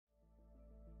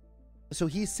So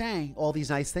he's saying all these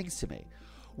nice things to me,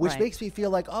 which makes me feel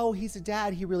like, oh, he's a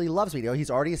dad. He really loves me. You know,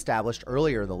 he's already established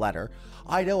earlier in the letter,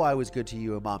 I know I was good to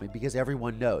you and mommy, because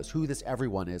everyone knows. Who this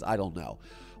everyone is, I don't know.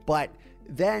 But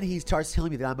then he starts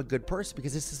telling me that I'm a good person,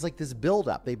 because this is like this build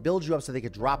up. They build you up so they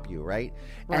could drop you, right?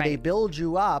 And they build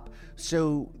you up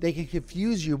so they can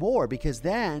confuse you more, because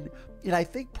then, and I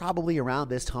think probably around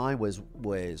this time was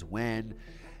when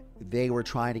they were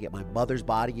trying to get my mother's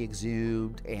body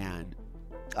exhumed, and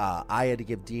I had to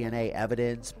give DNA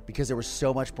evidence because there was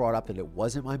so much brought up that it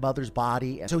wasn't my mother's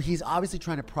body. And so he's obviously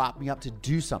trying to prop me up to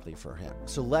do something for him.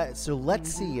 So let's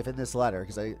see if in this letter,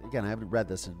 because I haven't read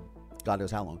this in God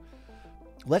knows how long.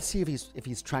 Let's see if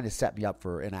he's trying to set me up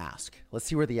for an ask. Let's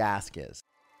see where the ask is.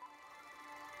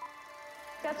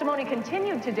 Testimony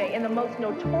continued today in the most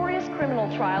notorious criminal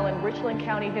trial in Richland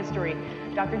County history.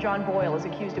 Dr. John Boyle is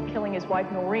accused of killing his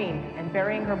wife Noreen and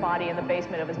burying her body in the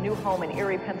basement of his new home in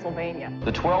Erie, Pennsylvania.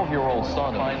 The 12-year-old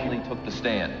son finally took the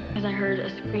stand. As I heard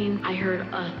a scream, I heard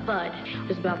a thud. It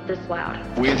was about this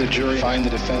loud. We, the jury, find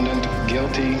the defendant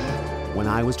guilty. When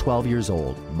I was 12 years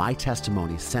old, my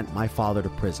testimony sent my father to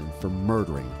prison for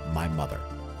murdering my mother.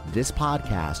 This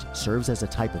podcast serves as a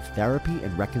type of therapy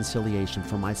and reconciliation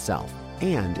for myself,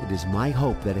 and it is my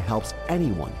hope that it helps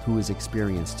anyone who has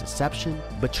experienced deception,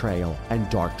 betrayal, and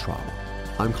dark trauma.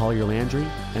 I'm Collier Landry,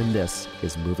 and this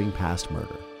is Moving Past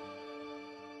Murder.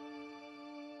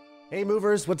 Hey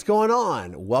movers, what's going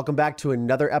on? Welcome back to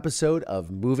another episode of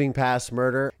Moving Past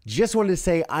Murder. Just wanted to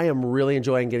say I am really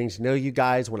enjoying getting to know you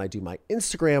guys when I do my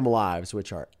Instagram lives,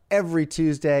 which are every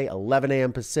Tuesday, 11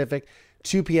 a.m. Pacific,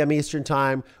 2 p.m. Eastern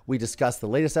Time. We discuss the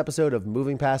latest episode of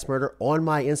Moving Past Murder on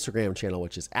my Instagram channel,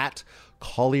 which is at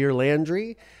Collier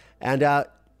Landry. And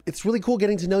it's really cool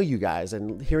getting to know you guys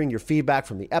and hearing your feedback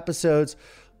from the episodes,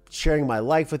 sharing my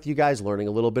life with you guys, learning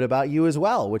a little bit about you as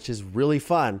well, which is really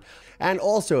fun. And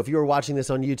also, if you are watching this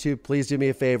on YouTube, please do me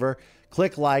a favor,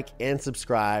 click like and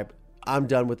subscribe. I'm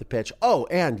done with the pitch. Oh,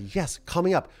 and yes,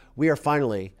 coming up, we are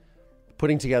finally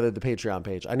putting together the Patreon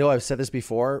page. I know I've said this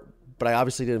before, but I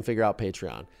obviously didn't figure out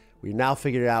Patreon. We now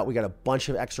figured it out. We got a bunch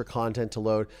of extra content to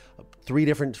load, 3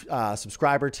 different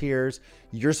subscriber tiers.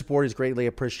 Your support is greatly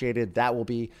appreciated. That will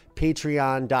be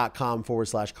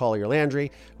patreon.com/Collier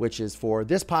Landry, which is for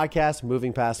this podcast,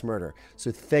 Moving Past Murder.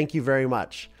 So thank you very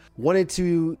much. Wanted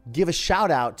to give a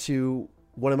shout out to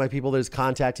one of my people that is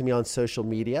contacting me on social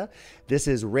media. This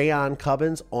is Rayon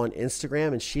Cubbins on Instagram,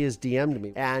 and she has DM'd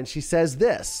me. And she says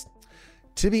this: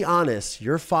 to be honest,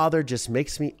 your father just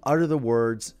makes me utter the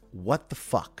words, what the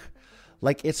fuck?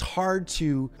 Like, it's hard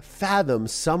to fathom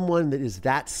someone that is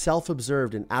that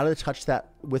self-observed and out of touch that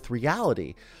with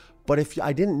reality. But if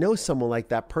I didn't know someone like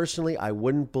that personally, I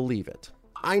wouldn't believe it.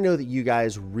 I know that you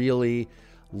guys really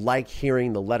like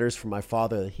hearing the letters from my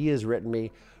father that he has written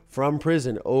me from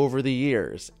prison over the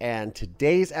years. And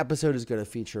today's episode is going to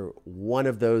feature one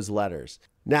of those letters.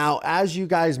 Now, as you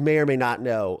guys may or may not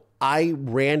know, I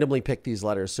randomly pick these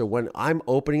letters. So when I'm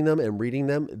opening them and reading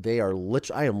them,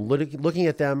 I am looking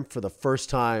at them for the first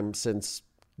time since,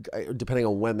 depending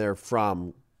on when they're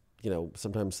from,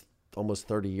 sometimes almost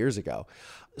 30 years ago.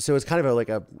 So it's kind of like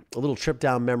a little trip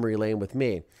down memory lane with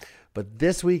me. But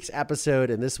this week's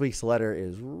episode and this week's letter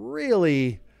is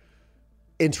really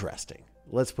interesting.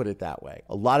 Let's put it that way.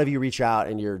 A lot of you reach out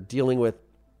and you're dealing with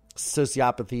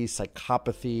sociopathy,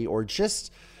 psychopathy, or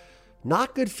just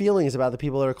not good feelings about the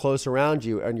people that are close around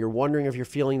you, and you're wondering if you're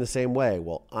feeling the same way.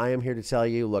 Well, I am here to tell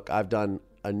you, look, I've done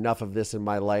enough of this in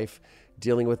my life,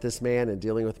 dealing with this man and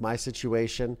dealing with my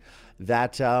situation,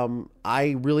 that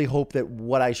I really hope that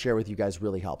what I share with you guys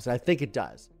really helps. And I think it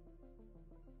does.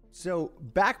 So,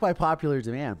 back by popular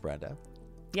demand, Brenda.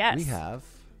 Yes. We have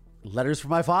letters from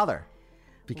my father,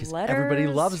 because letters everybody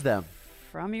loves them.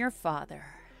 From your father.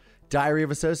 Diary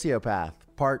of a Sociopath,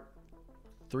 part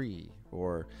 3.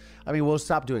 We'll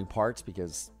stop doing parts,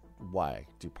 because why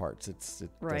do parts? It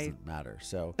right. Doesn't matter.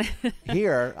 So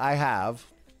here I have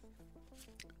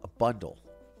a bundle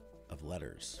of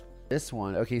letters. This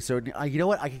one, okay, so you know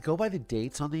what? I could go by the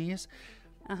dates on these.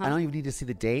 I don't even need to see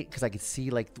the date, because I could see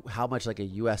how much a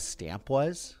U.S. stamp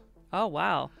was. Oh,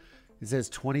 wow. It says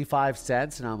 25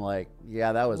 cents, and I'm like,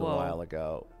 yeah, that was a while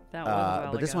ago. That was a while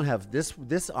ago. But this one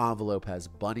this envelope has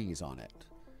bunnies on it,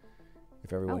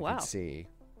 if everyone can see.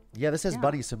 Yeah, this has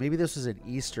bunnies, so maybe this was an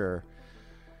Easter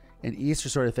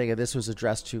sort of thing, and this was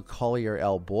addressed to Collier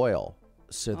L. Boyle.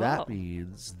 So that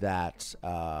means that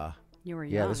you were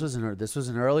young. Yeah, this was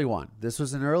an early one.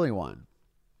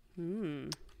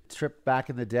 Trip back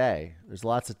in the day. There's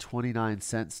lots of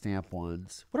 29-cent stamp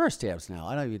ones. What are stamps now?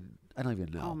 I don't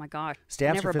even know. Oh my gosh.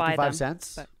 Stamps Never for 55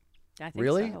 cents? But I think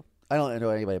really? So. I don't know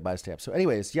anybody that buys stamps. So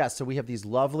anyways, yes. So we have these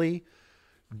lovely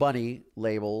bunny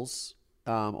labels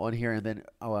on here. And then,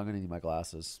 I'm going to need my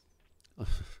glasses.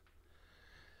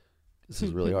 This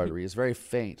is really hard to read. It's very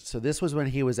faint. So this was when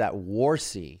he was at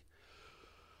Warren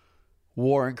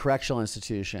Correctional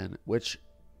Institution, which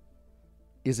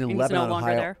is in He's Lebanon, no longer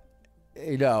Ohio.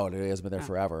 there? No, he hasn't been there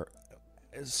forever.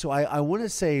 So I want to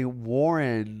say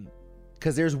Warren,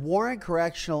 because there's Warren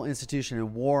Correctional Institution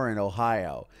in Warren,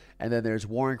 Ohio. And then there's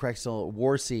Warren Correctional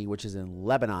Warsi, which is in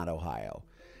Lebanon, Ohio.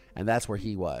 And that's where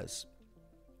he was,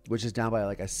 which is down by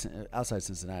outside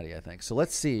Cincinnati, I think. So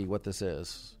let's see what this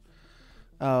is.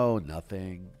 Oh,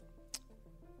 nothing.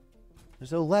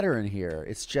 There's no letter in here.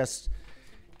 It's just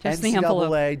the NCAA,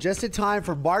 envelope. just in time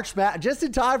for March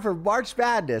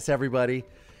Madness, everybody.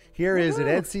 Here is an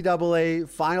NCAA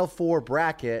Final Four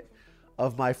bracket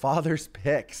of my father's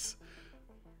picks,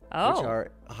 which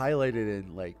are highlighted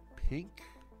in pink.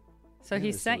 So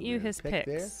he sent you his picks.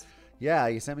 There. Yeah,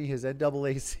 he sent me his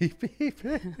NAACP pick,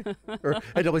 or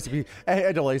NAACP,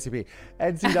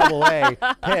 NCAA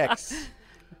picks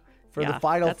for the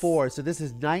Final Four. So this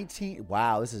is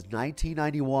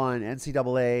 1991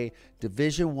 NCAA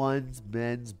Division I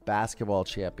Men's Basketball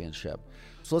Championship.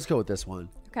 So let's go with this one.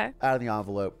 Okay. Out of the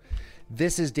envelope.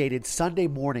 This is dated Sunday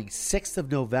morning, 6th of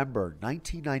November,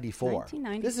 1994.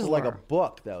 This is like a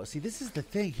book, though. See, this is the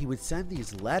thing. He would send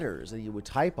these letters, and he would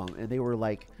type them, and they were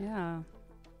like... Yeah.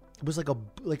 It was like a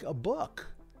book.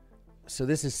 So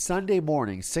this is Sunday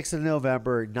morning, 6th of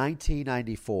November,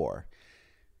 1994.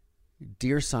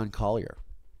 Dear son Collier,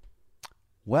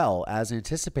 well, as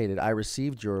anticipated, I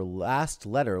received your last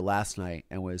letter last night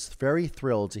and was very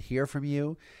thrilled to hear from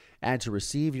you and to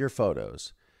receive your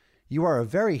photos. You are a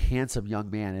very handsome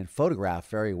young man and photograph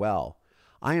very well.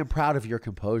 I am proud of your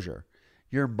composure.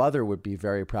 Your mother would be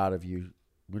very proud of you.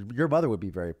 Your mother would be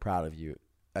very proud of you!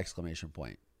 Exclamation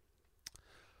point.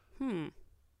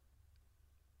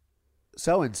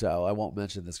 So-and-so, I won't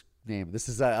mention this name. This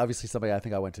is obviously somebody I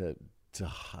think I went to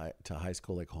high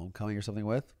school, like homecoming or something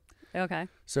with. Okay.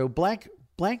 So blank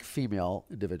female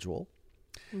individual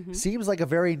seems like a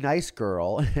very nice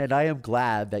girl, and I am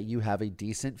glad that you have a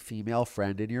decent female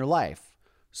friend in your life,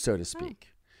 so to speak.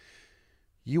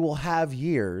 You will have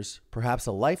years, perhaps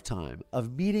a lifetime,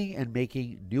 of meeting and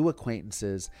making new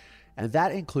acquaintances, and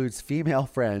that includes female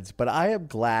friends, but I am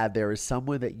glad there is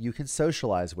someone that you can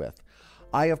socialize with.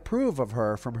 I approve of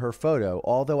her from her photo,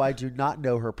 although I do not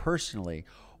know her personally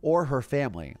or her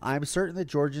family. I am certain that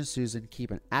George and Susan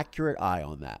keep an accurate eye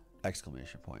on that!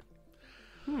 Exclamation point.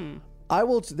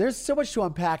 There's so much to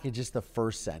unpack in just the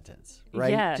first sentence,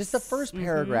 right? Yes. Just the first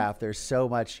paragraph, there's so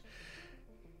much.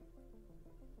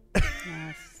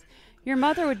 Yes. Your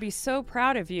mother would be so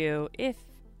proud of you if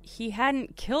he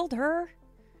hadn't killed her.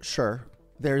 Sure.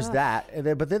 There's that.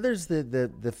 But then there's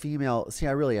the female. See,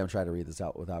 I really am trying to read this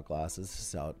out without glasses. This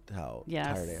is how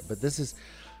tired I am. But this is.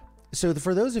 So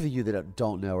for those of you that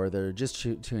don't know or they're just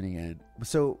tuning in.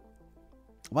 So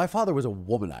my father was a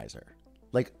womanizer.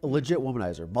 Like a legit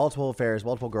womanizer. Multiple affairs,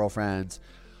 multiple girlfriends.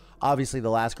 Obviously,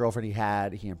 the last girlfriend he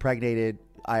had, he impregnated.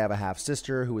 I have a half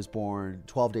sister who was born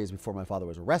 12 days before my father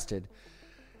was arrested.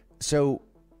 So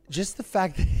just the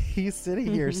fact that he's sitting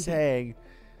here saying,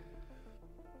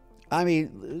 I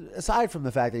mean, aside from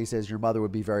the fact that he says your mother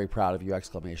would be very proud of you,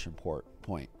 exclamation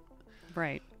point.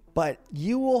 Right. But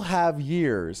you will have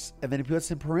years, and then he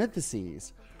puts in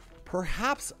parentheses,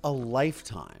 perhaps a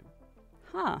lifetime.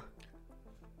 Huh.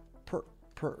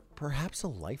 Perhaps a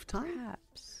lifetime?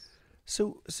 Perhaps.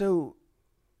 So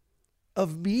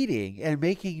of meeting and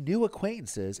making new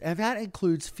acquaintances, and that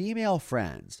includes female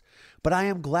friends. But I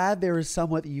am glad there is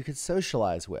someone that you can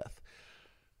socialize with.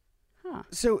 Huh.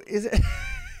 So is it?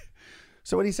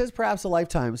 So when he says perhaps a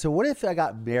lifetime, so what if I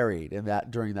got married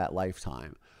during that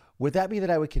lifetime? Would that mean that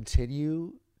I would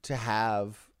continue to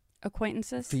have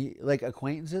Acquaintances?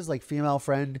 Acquaintances, like female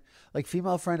friend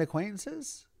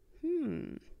acquaintances?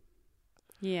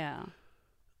 Yeah.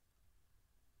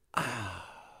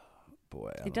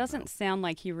 Boy, It doesn't sound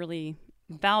like he really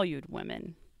valued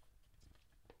women.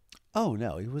 Oh,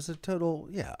 no. He was a total,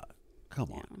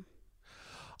 come on.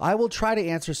 I will try to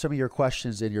answer some of your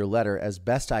questions in your letter as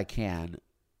best I can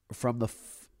from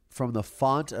the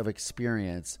font of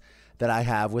experience that I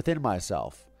have within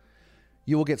myself.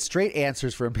 You will get straight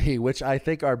answers from me, which I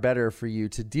think are better for you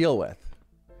to deal with.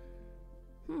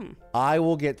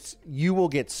 You will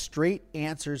get straight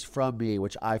answers from me,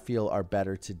 which I feel are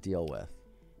better to deal with.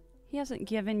 He hasn't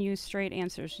given you straight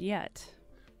answers yet.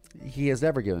 He has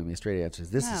never given me straight answers.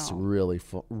 This is really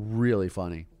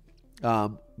funny.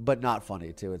 But not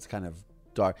funny, too. It's kind of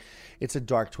dark. It's a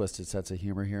dark, twisted sense of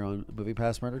humor here on Moving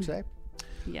Past Murder today.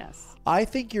 Yes. I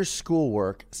think your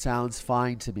schoolwork sounds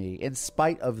fine to me in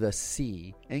spite of the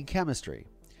C in chemistry.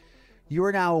 You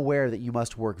are now aware that you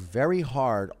must work very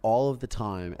hard all of the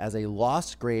time, as a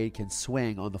lost grade can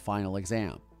swing on the final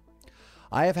exam.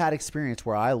 I have had experience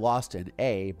where I lost an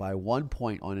A by 1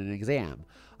 point on an exam.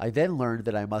 I then learned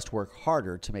that I must work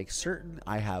harder to make certain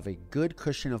I have a good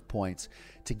cushion of points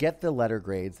to get the letter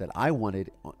grades that I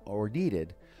wanted or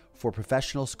needed for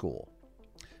professional school.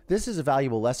 This is a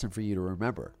valuable lesson for you to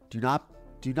remember. Do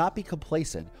not be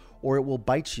complacent, or it will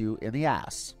bite you in the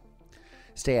ass.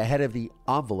 Stay ahead of the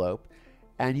envelope,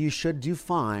 and you should do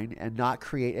fine and not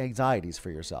create anxieties for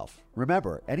yourself.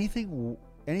 Remember, anything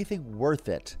worth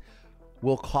it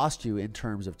will cost you in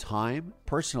terms of time,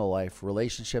 personal life,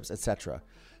 relationships, etc.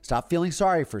 Stop feeling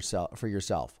sorry for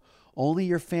yourself. Only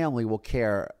your family will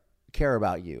care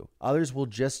about you. Others will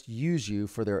just use you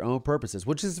for their own purposes,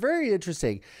 which is very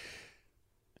interesting,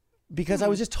 because I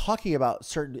was just talking about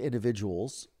certain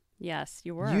individuals. Yes,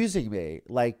 you were. Using me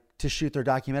like to shoot their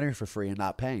documentary for free and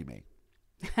not paying me.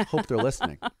 Hope they're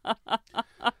listening.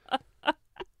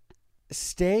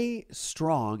 Stay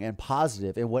strong and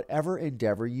positive in whatever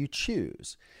endeavor you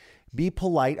choose. Be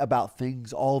polite about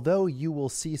things, although you will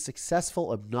see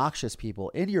successful, obnoxious people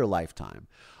in your lifetime.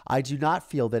 I do not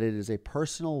feel that it is a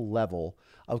personal level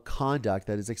of conduct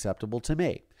that is acceptable to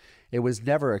me. It was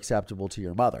never acceptable to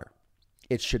your mother.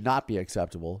 It should not be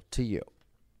acceptable to you.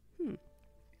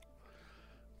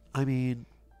 I mean,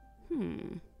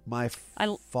 I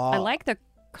like the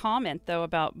comment, though,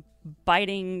 about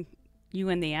biting you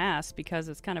in the ass, because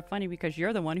it's kind of funny because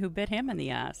you're the one who bit him in the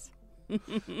ass.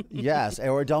 Yes,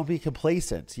 or don't be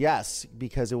complacent. Yes,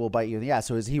 because it will bite you in the ass.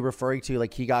 So is he referring to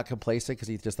like he got complacent because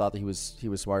he just thought that he was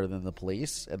smarter than the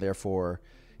police and therefore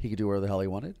he could do whatever the hell he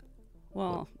wanted?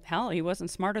 Well, hell, he wasn't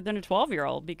smarter than a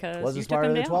 12-year-old because wasn't you smarter took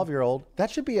him than a down. 12-year-old. That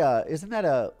should be isn't that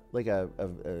a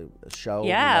show?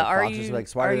 Yeah, where, like, Fox is, like,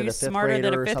 smarter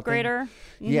than a fifth grader?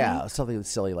 Mm-hmm. Yeah, something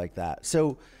silly like that.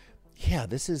 So, yeah,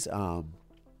 this is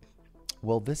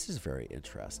this is very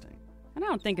interesting. And I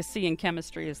don't think a C in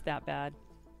chemistry is that bad.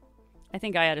 I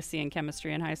think I had a C in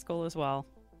chemistry in high school as well.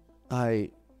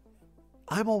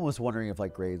 I'm almost wondering if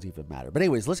like grades even matter. But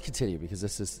anyways, let's continue,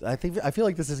 because I feel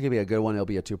like this is gonna be a good one. It'll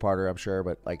be a two-parter, I'm sure.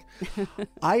 But like,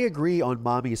 I agree on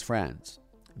mommy's friends.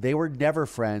 They were never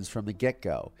friends from the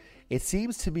get-go. It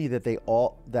seems to me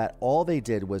that all they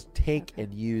did was take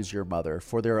and use your mother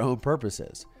for their own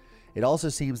purposes. It also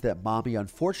seems that mommy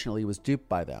unfortunately was duped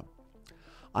by them.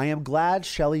 I am glad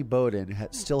Shelley Bowden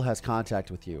still has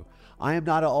contact with you. I am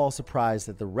not at all surprised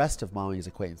that the rest of mommy's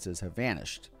acquaintances have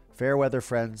vanished. Fair weather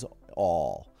friends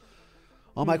all.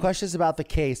 On my questions about the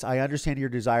case, I understand your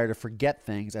desire to forget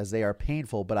things as they are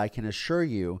painful, but I can assure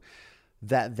you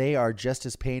that they are just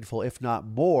as painful, if not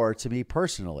more, to me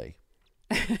personally.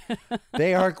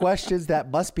 They are questions that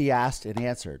must be asked and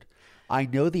answered. I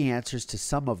know the answers to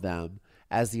some of them,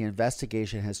 as the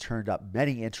investigation has turned up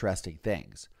many interesting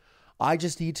things. I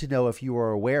just need to know if you are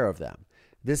aware of them.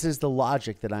 This is the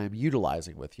logic that I am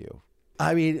utilizing with you.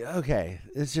 I mean, okay,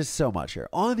 it's just so much here.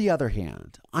 On the other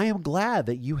hand, I am glad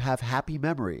that you have happy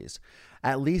memories.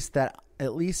 At least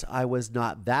I was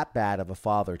not that bad of a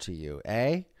father to you,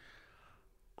 eh?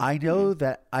 I know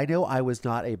I was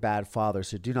not a bad father,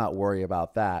 so do not worry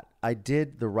about that. I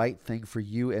did the right thing for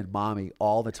you and mommy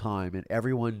all the time, and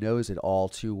everyone knows it all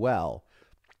too well.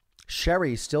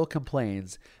 Sherry still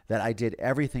complains that I did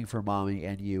everything for mommy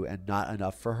and you and not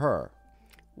enough for her.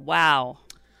 Wow.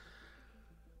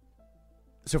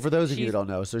 So for those of you who don't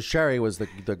know, so Sherry was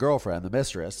the girlfriend, the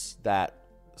mistress, that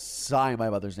signed my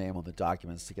mother's name on the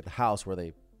documents to get the house where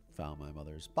they found my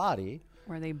mother's body.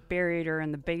 Where they buried her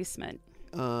in the basement.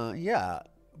 Yeah.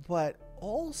 But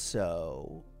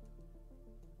also,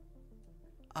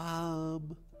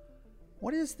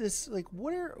 what is this, like,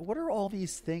 what are all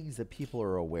these things that people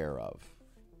are aware of?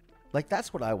 Like,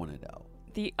 that's what I want to know.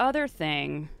 The other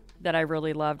thing that I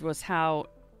really loved was how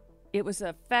it was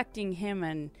affecting him,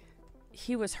 and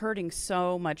he was hurting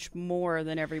so much more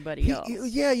than everybody else.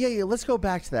 Yeah. Let's go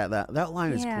back to that. That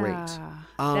line is great.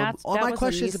 That was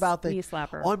questions about the knee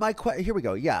slapper. Here we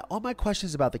go. Yeah, on my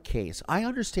questions about the case, I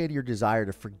understand your desire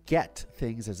to forget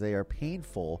things as they are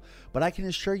painful, but I can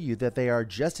assure you that they are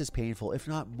just as painful, if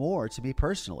not more, to me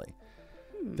personally.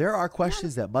 There are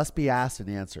questions that must be asked and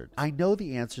answered. I know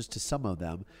the answers to some of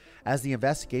them, as the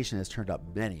investigation has turned up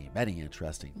many, many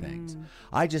interesting things.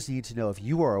 I just need to know if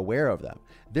you are aware of them.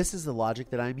 This is the logic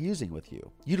that I'm utilizing with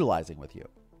you.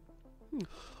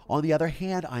 On the other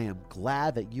hand, I am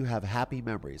glad that you have happy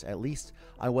memories. At least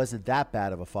I wasn't that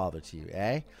bad of a father to you,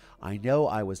 eh? I know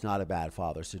I was not a bad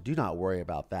father, so do not worry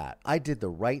about that. I did the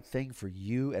right thing for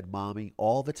you and Mommy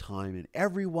all the time, and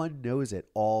everyone knows it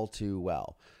all too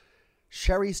well.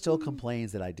 Sherry still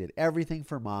complains that I did everything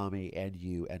for Mommy and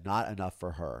you and not enough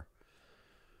for her.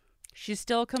 She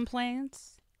still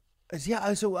complains?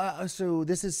 Yeah, so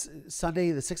this is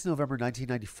Sunday, the 6th of November,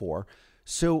 1994.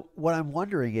 So what I'm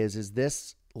wondering is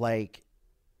this like,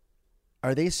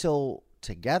 are they still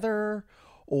together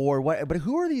or what? But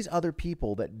who are these other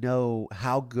people that know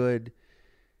how good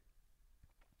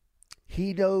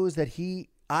he knows that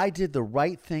I did the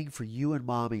right thing for you and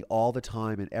Mommy all the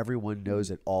time, and everyone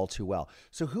knows it all too well.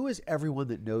 So who is everyone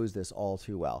that knows this all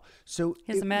too well? So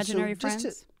his imaginary friends?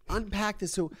 friends? Unpack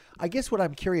this. So I guess what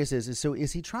I'm curious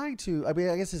is he trying to, I mean,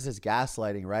 I guess this is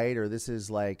gaslighting, right? Or this is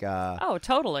like, oh,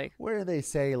 totally. Where do they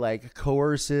say like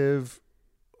coercive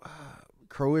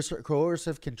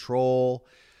control,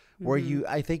 where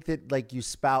I think that like you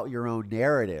spout your own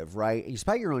narrative, right? You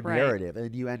spout your own narrative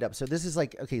and you end up, so this is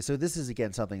like, okay, so this is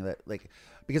again something that like,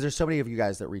 because there's so many of you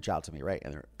guys that reach out to me, right?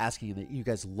 And they're asking that you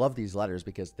guys love these letters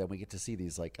because then we get to see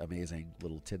these like amazing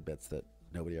little tidbits that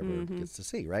nobody ever gets to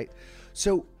see, right?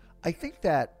 So I think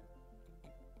that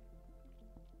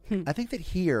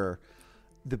here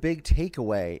the big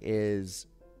takeaway is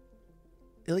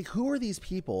like, who are these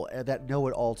people that know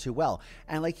it all too well?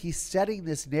 And like, he's setting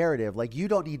this narrative like, you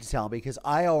don't need to tell me because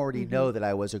I already know that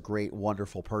I was a great,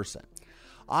 wonderful person.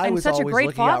 I'm was always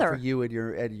looking out for you and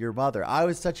your mother. I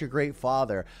was such a great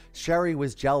father. Sherry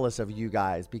was jealous of you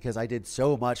guys because I did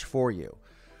so much for you.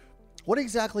 What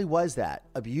exactly was that?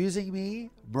 Abusing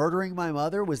me? Murdering my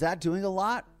mother? Was that doing a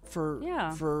lot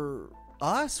for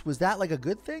us? Was that like a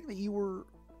good thing that you were?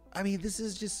 I mean, this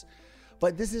is just,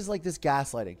 but this is like this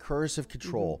gaslighting, coercive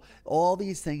control, all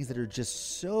these things that are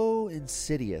just so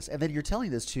insidious. And then you're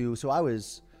telling this to, so I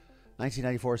was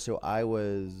 1994. So I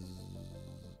was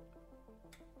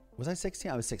I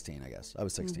 16? I was 16, I guess. I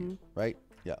was 16, right?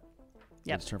 Yeah.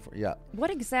 Yep. Yeah. What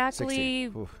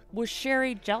exactly was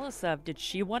Sherry jealous of? Did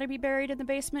she want to be buried in the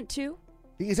basement too?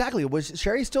 Exactly.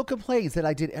 Sherry still complains that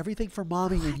I did everything for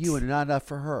Mommy and you and not enough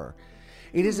for her.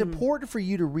 It is important for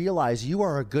you to realize you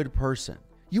are a good person.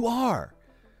 You are.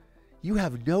 You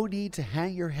have no need to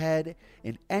hang your head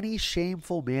in any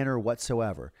shameful manner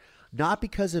whatsoever. Not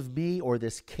because of me or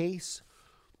this case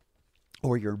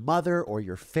or your mother or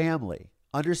your family.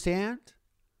 Understand?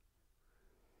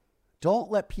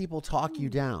 Don't let people talk you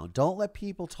down. Don't let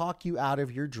people talk you out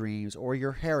of your dreams or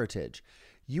your heritage.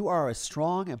 You are a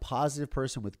strong and positive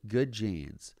person with good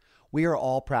genes. We are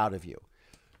all proud of you.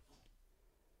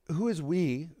 Who is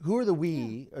we? Who are the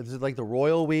we? Is it like the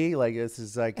royal we? Like this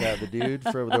is like the dude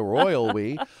from the royal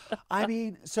we. I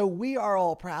mean, so we are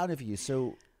all proud of you.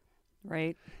 So,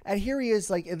 right. And here he is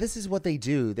like, and this is what they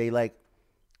do. They like,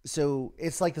 so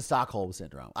it's like the Stockholm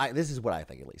syndrome. This is what I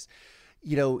think, at least.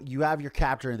 You know, you have your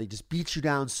captor and they just beat you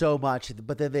down so much,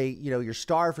 but then they, you know, you're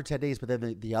starved for 10 days, but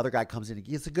then the other guy comes in.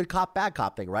 It's a good cop, bad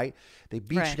cop thing, right? They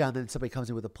beat you down, then somebody comes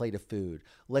in with a plate of food,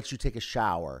 lets you take a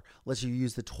shower, lets you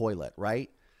use the toilet,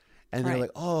 right? And they're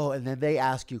like, oh, and then they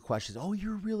ask you questions. Oh,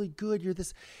 you're really good. You're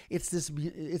this. It's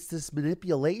this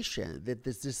manipulation that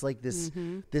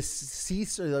this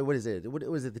seesaw. What is it? What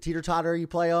was it? The teeter totter you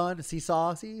play on? The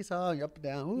seesaw, you're up and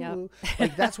down. Ooh. Yep.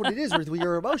 Like that's what it is with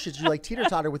your emotions. You like teeter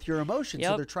totter with your emotions.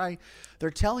 Yep. So they're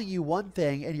telling you one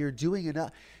thing and you're doing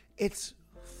another. It's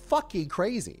fucking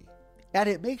crazy, and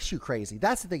it makes you crazy.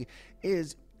 That's the thing.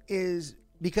 Is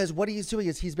because what he's doing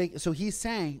is he's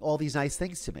saying all these nice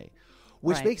things to me.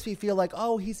 Which makes me feel like,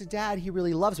 oh, he's a dad. He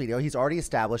really loves me. You know, he's already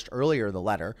established earlier in the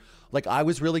letter, like, I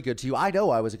was really good to you. I know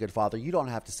I was a good father. You don't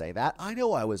have to say that. I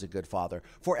know I was a good father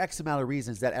for X amount of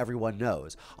reasons that everyone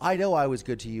knows. I know I was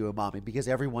good to you and Mommy because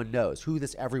everyone knows. Who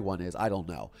this everyone is, I don't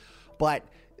know. But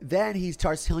then he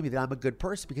starts telling me that I'm a good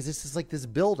person because this is like this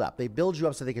build-up. They build you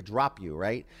up so they could drop you,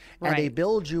 right? And they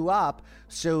build you up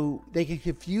so they can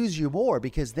confuse you more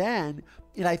because then,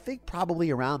 and I think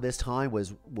probably around this time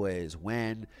was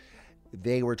when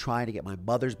they were trying to get my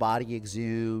mother's body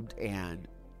exhumed, and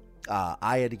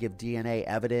I had to give DNA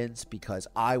evidence because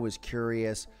I was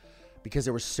curious, because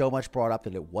there was so much brought up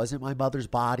that it wasn't my mother's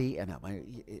body, and that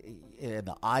and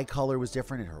the eye color was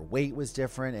different, and her weight was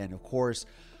different, and of course,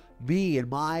 me and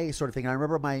my sort of thing. And I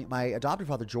remember my adopted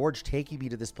father George taking me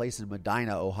to this place in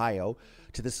Medina, Ohio,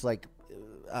 to this like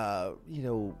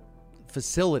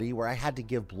facility where I had to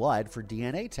give blood for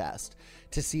DNA test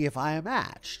to see if I am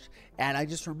matched. And I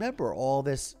just remember all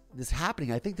this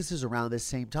happening. I think this is around this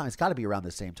same time. It's got to be around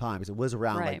the same time because it was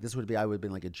around like this would be, I would have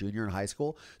been like a junior in high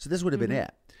school. So this would have been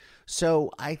it.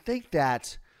 So I think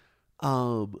that,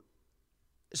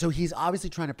 so he's obviously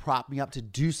trying to prop me up to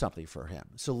do something for him.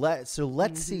 So let's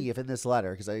see if in this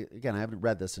letter, because I haven't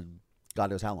read this in God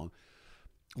knows how long.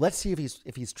 Let's see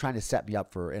if he's trying to set me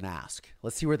up for an ask.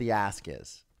 Let's see where the ask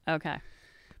is. Okay.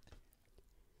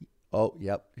 Oh,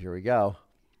 yep. Here we go.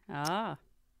 Ah.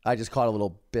 I just caught a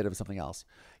little bit of something else.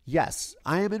 Yes,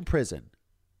 I am in prison.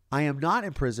 I am not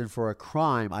in prison for a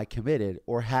crime I committed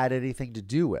or had anything to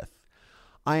do with.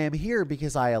 I am here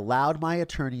because I allowed my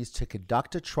attorneys to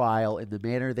conduct a trial in the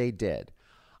manner they did.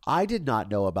 I did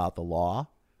not know about the law.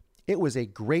 It was a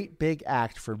great big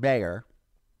act for Mayer,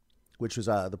 which was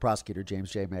the prosecutor,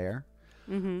 James J. Mayer,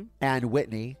 and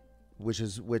Whitney, which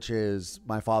is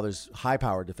my father's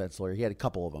high-powered defense lawyer. He had a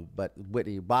couple of them, but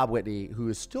Bob Whitney, who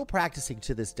is still practicing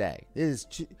to this day.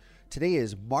 Today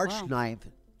is March 9th,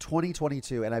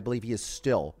 2022, and I believe he is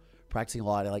still practicing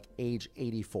law at like age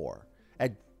 84.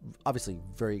 And obviously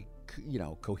very,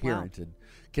 coherent and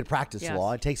can practice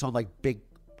law. It takes on like big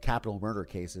capital murder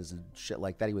cases and shit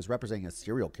like that. He was representing a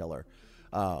serial killer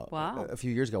a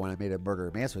few years ago when I made a murder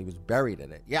manslaughter. He was buried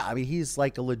in it. Yeah, I mean, he's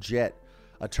like a legit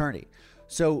attorney.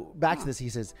 So back to this, he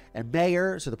says, and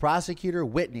Mayer, so the prosecutor,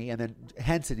 Whitney, and then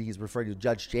Henson, he's referring to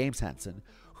Judge James Henson,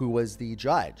 who was the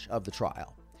judge of the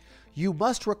trial. You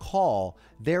must recall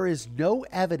there is no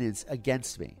evidence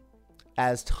against me.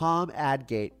 As Tom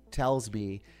Adgate tells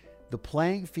me, the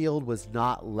playing field was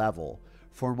not level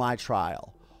for my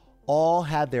trial. All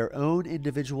had their own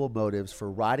individual motives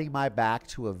for riding my back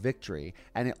to a victory,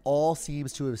 and it all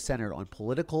seems to have centered on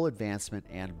political advancement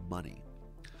and money.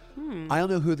 I don't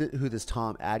know who this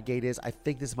Tom Adgate is. I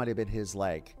think this might have been his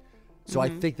I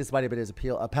think this might have been his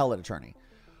appellate attorney.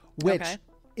 Which,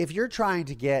 if you're trying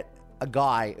to get a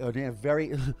guy in a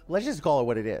very, let's just call it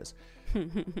what it is.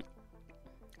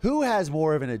 Who has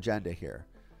more of an agenda here?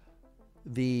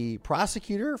 The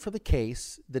prosecutor for the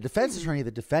case, the defense attorney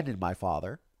that defended my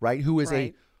father, right? Who is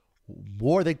a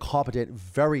more than competent,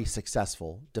 very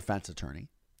successful defense attorney,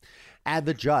 and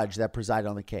the judge that presided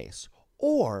on the case,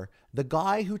 or the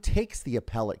guy who takes the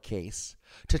appellate case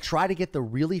to try to get the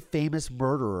really famous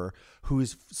murderer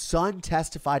whose son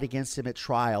testified against him at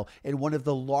trial in one of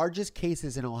the largest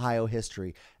cases in Ohio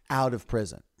history out of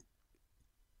prison.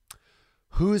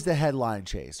 Who's the headline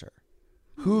chaser?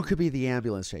 Who could be the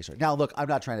ambulance chaser? Now, look, I'm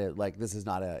not trying to this is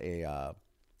not an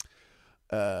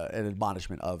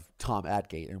admonishment of Tom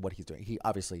Adgate and what he's doing. He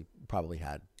obviously probably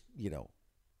had,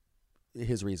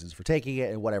 his reasons for taking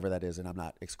it and whatever that is, and I'm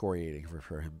not excoriating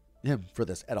for him for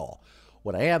this at all.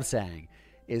 What I am saying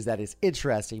is that it's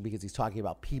interesting because he's talking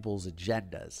about people's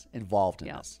agendas involved in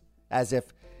this, as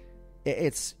if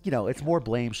it's it's more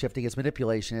blame shifting, it's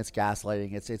manipulation, it's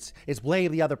gaslighting, it's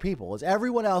blame the other people, it's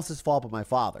everyone else's fault but my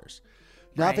father's.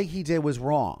 Nothing he did was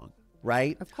wrong,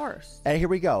 right? Of course. And here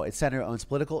we go. It's centered on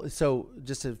political. So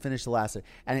just to finish the last,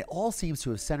 and it all seems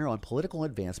to have centered on political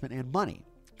advancement and money.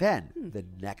 Then the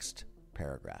next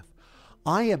paragraph.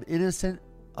 I am innocent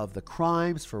of the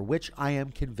crimes for which I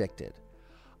am convicted.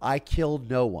 I killed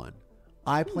no one.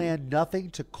 I planned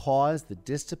nothing to cause the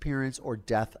disappearance or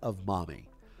death of Mommy.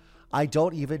 I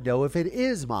don't even know if it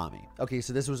is Mommy. Okay,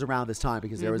 so this was around this time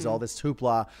because there was all this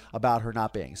hoopla about her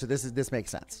not being. So this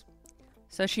makes sense.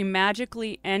 So she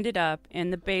magically ended up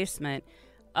in the basement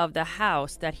of the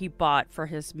house that he bought for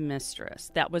his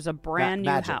mistress. That was a brand new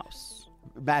house.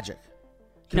 Magic.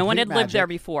 No one had lived there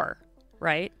before,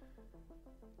 right?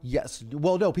 Yes.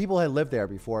 Well, no, people had lived there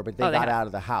before, but they got out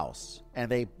of the house.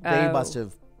 And they must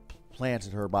have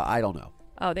planted her, but I don't know.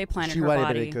 Oh, they planted her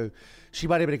body. She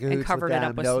might have been in cahoots with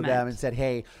them, know them, and said,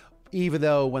 hey, even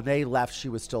though when they left, she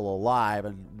was still alive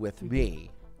and with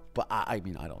me. But I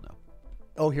mean, I don't know.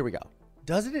 Oh, here we go.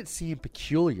 Doesn't it seem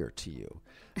peculiar to you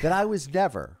that I was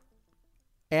never,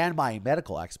 and my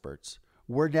medical experts,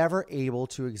 were never able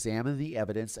to examine the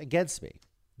evidence against me,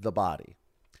 the body?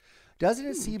 Doesn't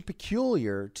it seem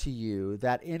peculiar to you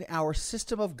that in our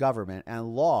system of government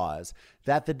and laws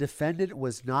that the defendant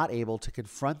was not able to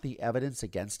confront the evidence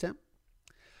against him?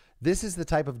 This is the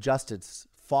type of justice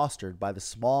fostered by the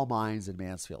small minds in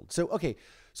Mansfield.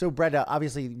 So Brenda,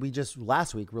 obviously we just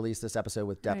last week released this episode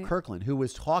with Depp Kirkland, who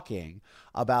was talking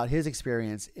about his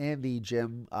experience in the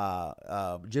Jim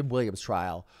Williams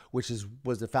trial, which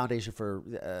was the foundation for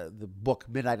the book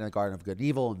Midnight in the Garden of Good and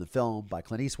Evil and the film by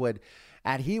Clint Eastwood.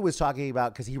 And he was talking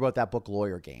about, because he wrote that book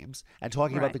Lawyer Games, and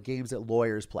talking about the games that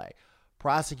lawyers play,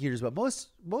 prosecutors, but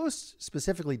most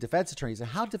specifically defense attorneys, and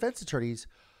how defense attorneys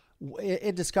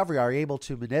in discovery are able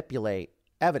to manipulate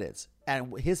evidence.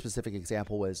 And his specific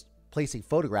example was placing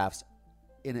photographs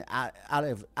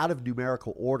out of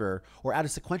numerical order or out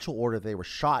of sequential order they were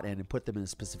shot in, and put them in a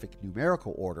specific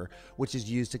numerical order, which is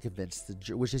used to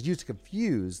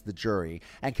confuse the jury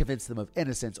and convince them of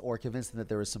innocence, or convince them that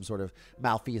there was some sort of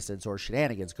malfeasance or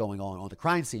shenanigans going on the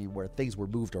crime scene where things were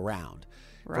moved around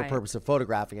for the purpose of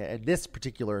photographing it. And this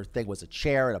particular thing was a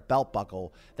chair and a belt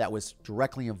buckle that was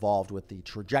directly involved with the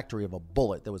trajectory of a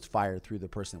bullet that was fired through the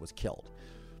person that was killed.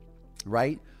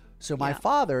 Right? So my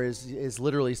father is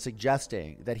literally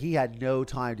suggesting that he had no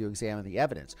time to examine the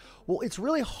evidence. Well, it's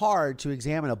really hard to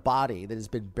examine a body that has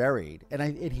been buried,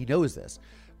 and he knows this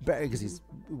because he's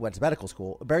went to medical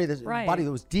school. Bury this body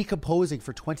that was decomposing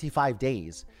for 25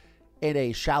 days in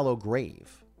a shallow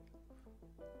grave.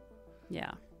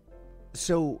 Yeah.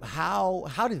 So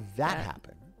how did that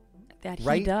happen? That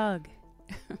he dug.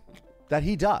 That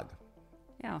he dug.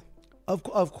 Yeah.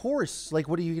 Of course. Like,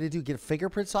 what are you going to do? Get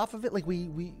fingerprints off of it? Like,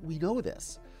 we know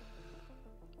this.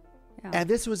 Yeah. And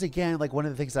this was, again, like one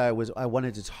of the things I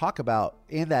wanted to talk about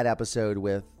in that episode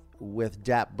with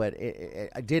Depp, but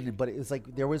I didn't. But it was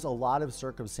like there was a lot of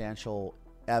circumstantial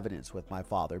evidence with my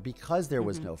father because there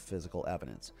was no physical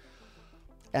evidence.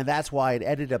 And that's why it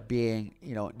ended up being,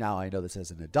 now I know this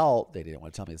as an adult. They didn't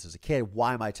want to tell me this as a kid.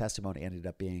 Why my testimony ended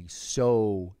up being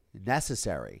so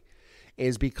necessary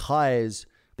is because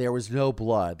there was no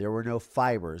blood. There were no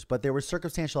fibers, but there was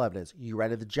circumstantial evidence. You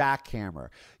rented the jackhammer.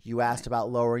 You asked about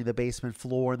lowering the basement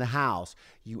floor in the house.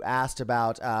 You asked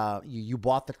about, you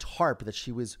bought the tarp that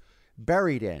she was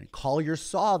buried in. Collier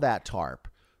saw that tarp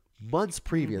months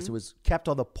previous. It was kept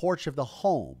on the porch of the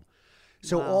home.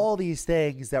 So all these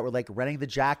things that were like renting the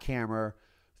jackhammer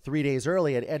 3 days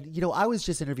early. And I was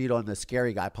just interviewed on the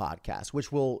Scary Guy podcast,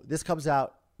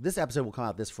 this episode will come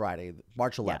out this Friday,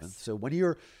 March 11th. Yes. So when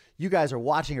you guys are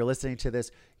watching or listening to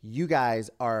this, you guys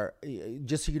are,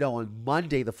 just so you know, on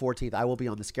Monday the 14th, I will be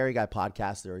on the Scary Guy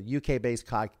podcast. They're a UK-based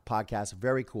podcast,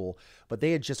 very cool. But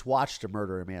they had just watched a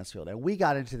murder in Mansfield. And we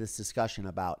got into this discussion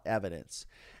about evidence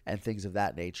and things of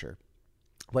that nature.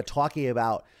 But talking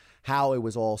about how it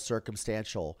was all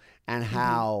circumstantial and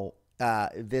how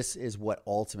this is what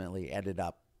ultimately ended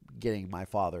up getting my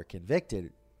father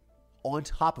convicted on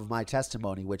top of my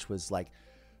testimony, which was like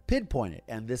pinpointed.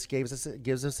 And this gives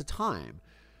us a time.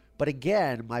 But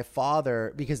again, my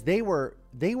father, because they were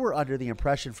under the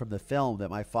impression from the film that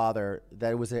my father,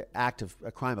 that it was a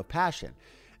crime of passion.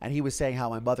 And he was saying how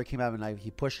my mother came out and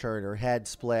he pushed her and her head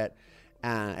split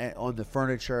on the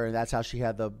furniture, and that's how she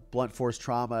had the blunt force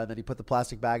trauma. And then he put the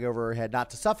plastic bag over her head,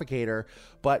 not to suffocate her,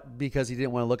 but because he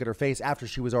didn't want to look at her face after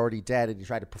she was already dead, and he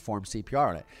tried to perform CPR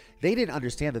on it. They didn't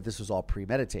understand that this was all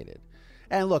premeditated.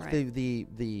 And look,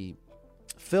 the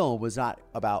film was not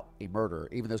about a murder,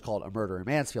 even though it's called A Murder in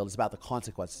Mansfield. It's about the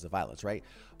consequences of violence, right?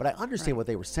 But I understand what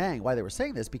they were saying, why they were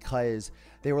saying this, because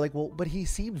they were like, well, but he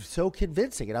seemed so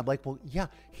convincing. And I'm like, well, yeah,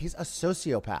 he's a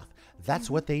sociopath. That's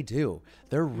what they do.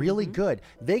 They're really good.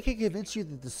 They can convince you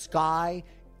that the sky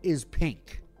is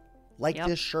pink, like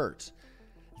this shirt.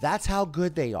 That's how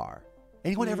good they are.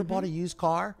 Anyone ever bought a used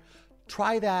car?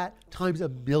 Try that times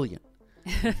 1,000,000.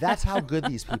 That's how good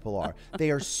these people are. They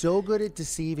are so good at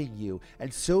deceiving you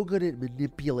and so good at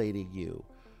manipulating you.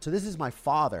 So this is my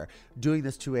father doing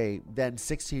this to a then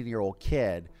 16-year-old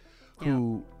kid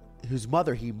whose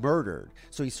mother he murdered.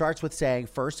 So he starts with saying,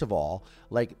 first of all,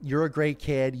 like, you're a great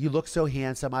kid. You look so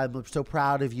handsome. I'm so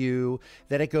proud of you.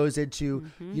 Then it goes into,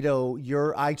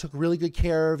 I took really good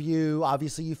care of you.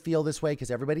 Obviously you feel this way because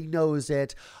everybody knows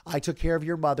it. I took care of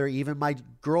your mother. Even my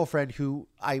girlfriend who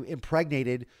I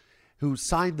impregnated, who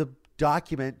signed the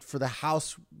document for the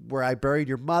house where I buried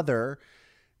your mother,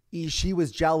 she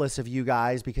was jealous of you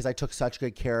guys because I took such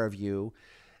good care of you.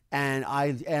 And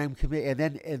I am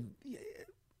committed.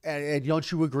 And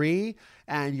don't you agree?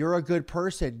 And you're a good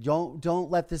person. Don't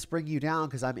let this bring you down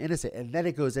because I'm innocent. And then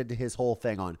it goes into his whole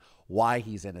thing on why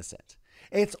he's innocent.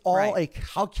 It's all a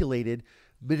calculated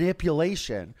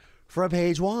manipulation from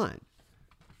page one.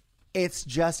 It's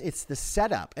the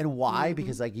setup. And why?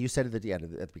 Because like you said at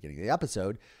the beginning of the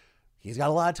episode, he's got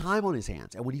a lot of time on his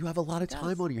hands. And when you have a lot of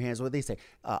time on your hands, what do they say?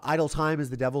 Idle time is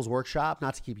the devil's workshop.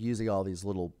 Not to keep using all these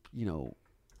little,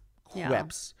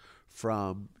 quips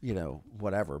from,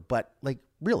 whatever. But like,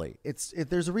 really,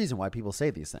 there's a reason why people say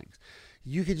these things.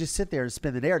 You can just sit there and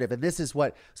spin the narrative. And this is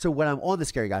so when I'm on the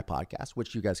Scary Guy podcast,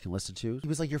 which you guys can listen to, he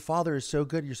was like, your father is so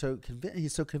good.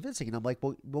 He's so convincing. And I'm like,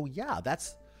 well, yeah,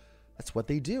 that's what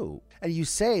they do. And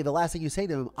the last thing you say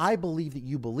to him, I believe that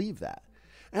you believe that.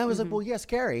 And I was like, well, yes,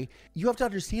 Gary, you have to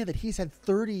understand that he's had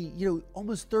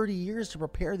almost 30 years to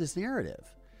prepare this narrative.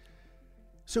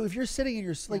 So if you're sitting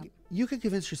in you can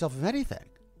convince yourself of anything.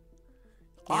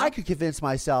 I could convince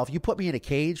myself, you put me in a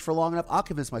cage for long enough, I'll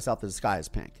convince myself that the sky is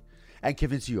pink and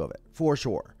convince you of it for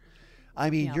sure. I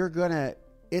mean,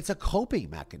 it's a coping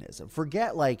mechanism.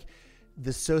 Forget like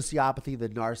the sociopathy, the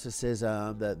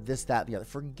narcissism, the this, that, the other.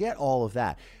 Forget all of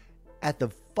that. At the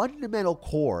fundamental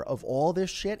core of all this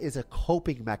shit is a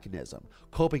coping mechanism.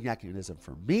 Coping mechanism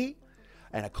for me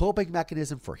and a coping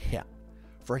mechanism for him.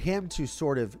 For him to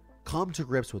sort of come to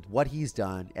grips with what he's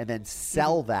done and then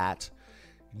sell that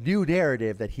new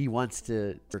narrative that he wants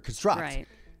to construct. Right.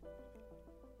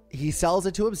 He sells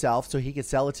it to himself so he can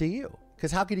sell it to you.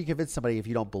 Because how can you convince somebody if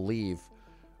you don't believe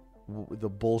the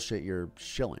bullshit you're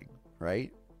shilling,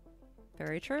 right?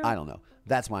 Very true. I don't know.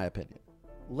 That's my opinion.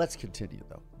 Let's continue,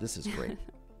 though. This is great.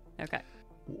 Okay.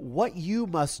 What you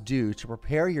must do to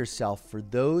prepare yourself for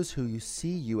those who you see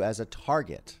you as a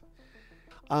target.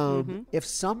 If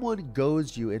someone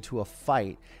goads you into a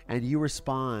fight and you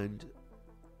respond,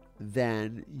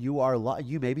 then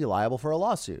you may be liable for a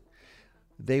lawsuit.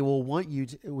 They will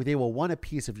want a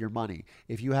piece of your money.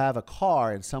 If you have a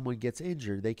car and someone gets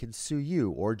injured, they can sue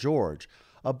you or George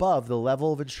above the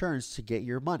level of insurance to get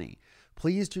your money.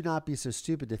 Please do not be so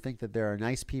stupid to think that there are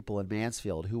nice people in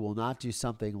Mansfield who will not do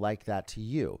something like that to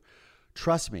you.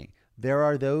 Trust me, there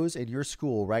are those in your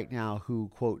school right now who,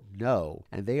 quote, know,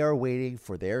 and they are waiting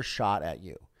for their shot at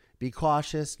you. Be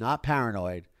cautious, not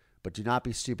paranoid, but do not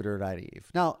be stupid or naive.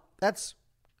 Now, that's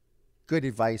good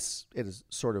advice in a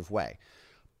sort of way.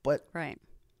 But right.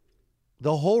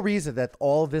 The whole reason that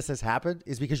all of this has happened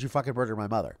is because you fucking murdered my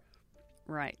mother.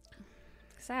 Right.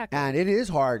 Exactly. And it is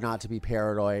hard not to be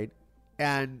paranoid.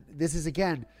 And this is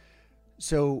again,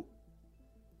 this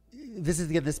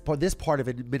part of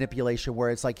it, manipulation where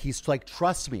it's like, he's like,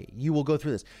 trust me, you will go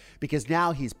through this. Because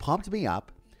now he's pumped me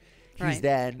up. He's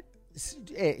then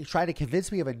trying to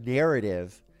convince me of a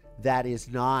narrative that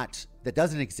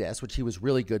doesn't exist, which he was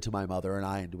really good to my mother and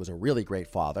I, and was a really great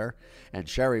father. And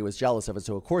Sherry was jealous of it.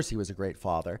 So of course he was a great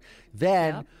father.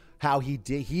 Then how he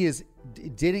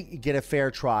didn't get a fair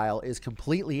trial, is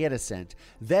completely innocent.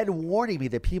 Then warning me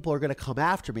that people are going to come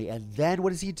after me. And then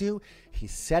what does he do?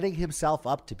 He's setting himself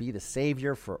up to be the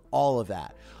savior for all of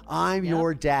that. I'm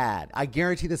your dad. I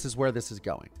guarantee this is where this is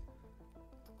going.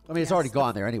 I mean, it's already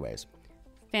gone there anyways.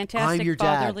 Fantastic I'm your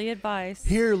fatherly dad. advice.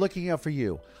 Here looking out for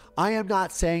you. I am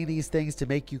not saying these things to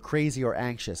make you crazy or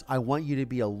anxious. I want you to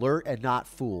be alert and not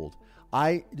fooled.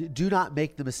 I do not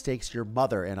make the mistakes your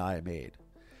mother and I made.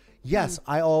 Yes,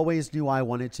 I always knew I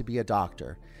wanted to be a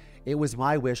doctor. It was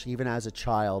my wish even as a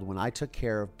child when I took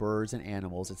care of birds and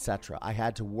animals, etc. I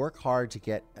had to work hard to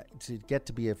get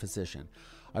to be a physician.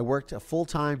 I worked a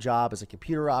full-time job as a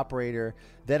computer operator,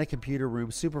 then a computer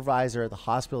room supervisor at the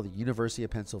hospital at the University of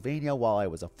Pennsylvania while I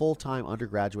was a full-time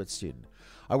undergraduate student.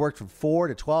 I worked from 4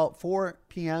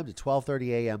 p.m. to 12:30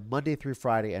 a.m. Monday through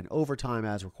Friday and overtime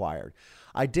as required.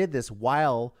 I did this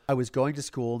while I was going to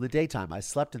school in the daytime. I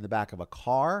slept in the back of a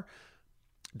car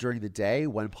during the day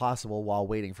when possible while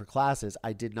waiting for classes.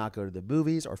 I did not go to the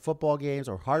movies or football games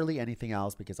or hardly anything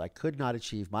else because I could not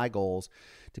achieve my goals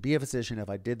to be a physician if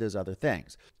I did those other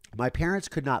things. My parents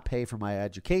could not pay for my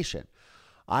education.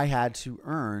 I had to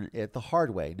earn it the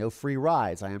hard way. No free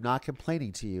rides. I am not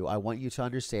complaining to you. I want you to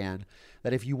understand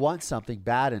that if you want something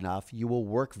bad enough, you will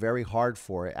work very hard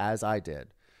for it, as I did.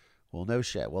 Well, no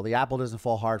shit. Well, the apple doesn't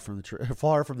fall hard from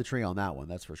the tree on that one.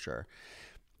 That's for sure.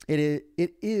 It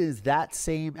is that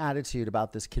same attitude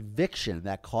about this conviction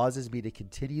that causes me to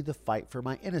continue the fight for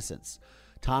my innocence.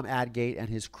 Tom Adgate and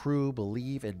his crew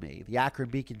believe in me. The Akron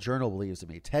Beacon Journal believes in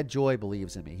me. Ted Joy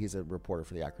believes in me. He's a reporter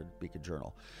for the Akron Beacon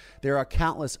Journal. There are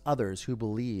countless others who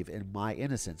believe in my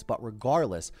innocence. But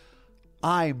regardless,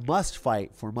 I must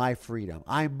fight for my freedom.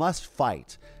 I must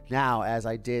fight now as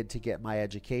I did to get my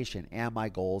education and my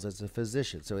goals as a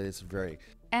physician. So it's very...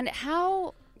 And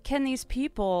how can these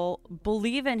people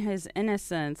believe in his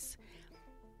innocence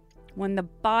when the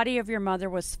body of your mother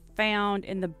was found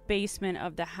in the basement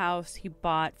of the house he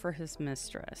bought for his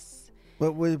mistress?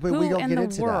 But we don't get into that. Who in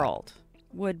the world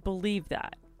would believe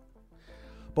that?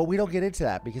 But we don't get into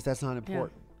that because that's not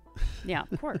important. Yeah,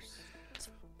 of course.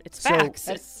 It's facts.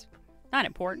 It's not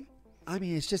important. I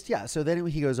mean, it's just, So then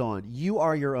he goes on. You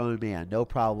are your own man. No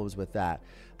problems with that.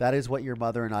 That is what your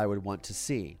mother and I would want to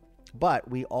see. But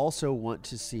we also want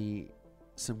to see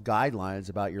some guidelines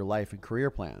about your life and career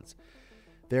plans.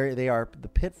 They are the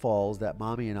pitfalls that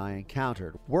Mommy and I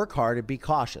encountered. Work hard and be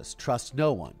cautious. Trust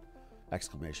no one. ! I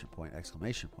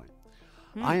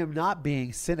am not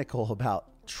being cynical about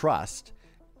trust.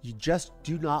 You just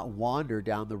do not wander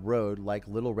down the road like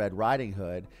Little Red Riding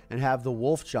Hood and have the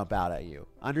wolf jump out at you.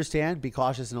 Understand? Be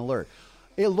cautious and alert.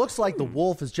 It looks like the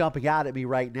wolf is jumping out at me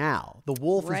right now. The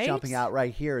wolf is jumping out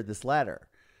right here in this letter.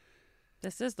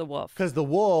 This is the wolf. Because the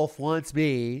wolf wants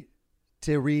me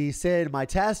to rescind my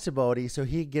testimony so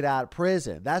he can get out of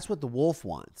prison. That's what the wolf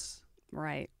wants.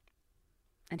 Right.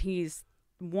 And he's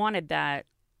wanted that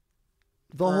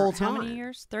the whole time. How many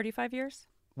years? 35 years?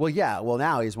 Well, yeah. Well,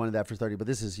 now he's wanted that for 30, but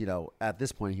this is, at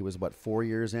this point, he was, 4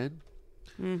 years in?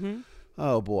 Mm-hmm.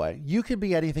 Oh, boy. You can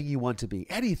be anything you want to be.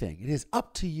 Anything. It is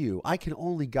up to you. I can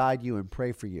only guide you and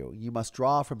pray for you. You must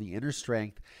draw from the inner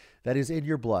strength that is in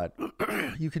your blood.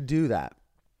 You can do that.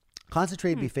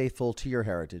 Concentrate and be faithful to your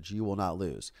heritage. You will not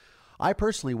lose. I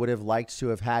personally would have liked to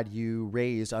have had you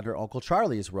raised under Uncle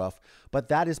Charlie's roof, but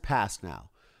that is past now.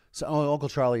 So Uncle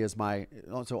Charlie, my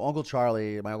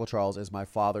Uncle Charles is my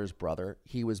father's brother.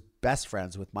 He was best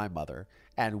friends with my mother.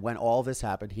 And when all this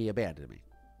happened, he abandoned me,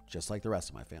 just like the rest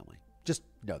of my family. Just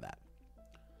know that.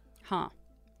 Huh.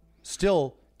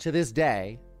 Still, to this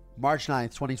day, March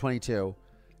 9th, 2022,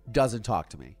 doesn't talk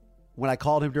to me. When I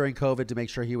called him during COVID to make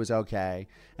sure he was okay,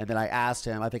 and then I asked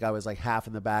him, I think I was like half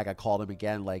in the bag. I called him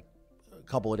again like a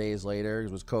couple of days later. It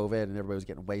was COVID and everybody was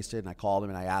getting wasted. And I called him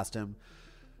and I asked him,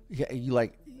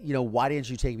 why didn't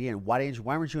you take me in? Why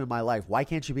weren't you in my life? Why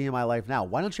can't you be in my life now?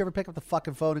 Why don't you ever pick up the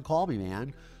fucking phone and call me,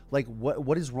 man? Like,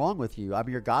 what is wrong with you? I'm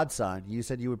your godson. You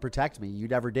said you would protect me. You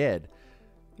never did.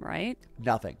 Right?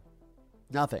 Nothing.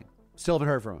 Still haven't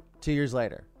heard from him. 2 years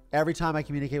later. Every time I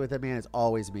communicate with that man, it's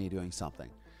always me doing something.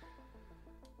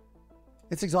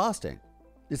 It's exhausting.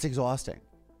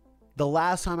 The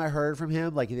last time I heard from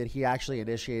him, like that he actually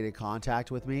initiated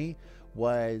contact with me,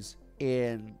 was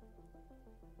in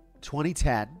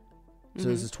 2010. So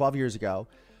this is 12 years ago,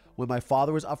 when my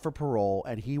father was up for parole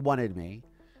and he wanted me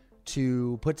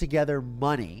to put together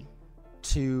money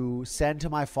to send to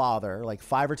my father, like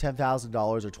 $5,000 or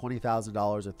 $10,000 or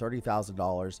 $20,000 or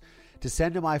 $30,000 to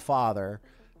send to my father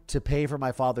to pay for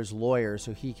my father's lawyer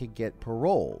so he could get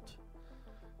paroled.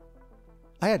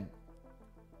 I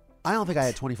don't think I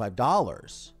had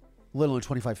 $25, let alone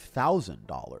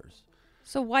 $25,000.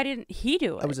 So why didn't he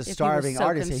do it? I was a starving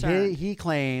artist. Concerned? He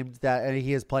claimed that, and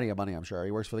he has plenty of money, I'm sure.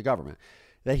 He works for the government.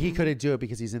 That he couldn't do it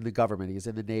because he's in the government. He's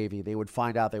in the Navy. They would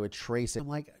find out. They would trace it. I'm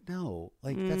like, no,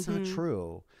 that's not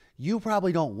true. You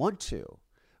probably don't want to,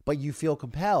 but you feel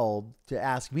compelled to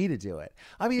ask me to do it.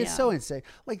 I mean, it's so insane.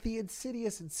 Like the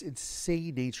insidious,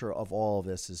 insane nature of all of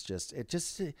this is just,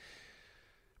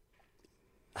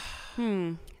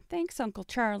 Thanks, Uncle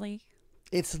Charlie.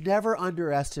 It's never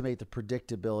underestimate the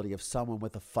predictability of someone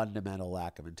with a fundamental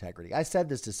lack of integrity. I said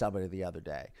this to somebody the other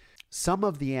day. Some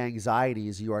of the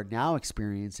anxieties you are now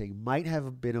experiencing might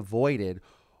have been avoided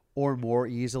or more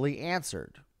easily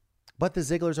answered. But the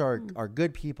Zieglers are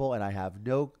good people, and I have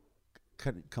no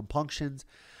compunctions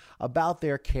about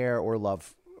their care or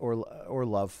love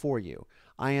for you.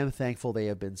 I am thankful they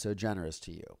have been so generous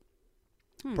to you.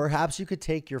 Perhaps you could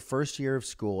take your first year of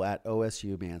school at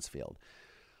OSU Mansfield.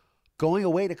 Going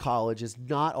away to college is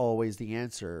not always the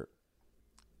answer,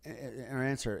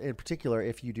 in particular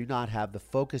if you do not have the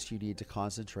focus you need to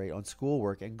concentrate on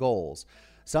schoolwork and goals.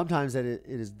 Sometimes that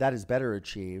is better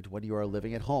achieved when you are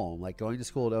living at home, like going to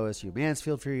school at OSU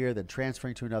Mansfield for a year, then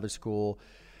transferring to another school.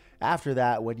 After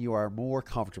that, when you are more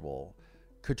comfortable,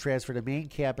 could transfer to main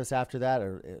campus after that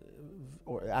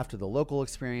or after the local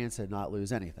experience and not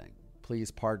lose anything. Please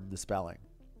pardon the spelling.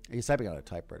 He's typing on a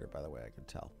typewriter, by the way, I can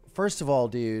tell. First of all,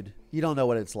 dude, you don't know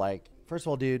what it's like. First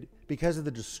of all, dude, because of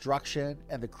the destruction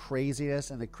and the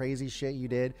craziness and the crazy shit you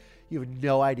did, you have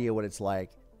no idea what it's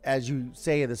like. As you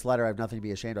say in this letter, I have nothing to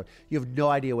be ashamed of. You have no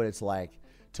idea what it's like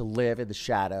to live in the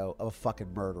shadow of a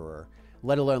fucking murderer,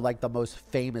 let alone like the most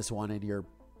famous one in your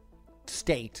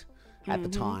state at the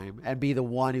time, and be the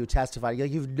one who testified.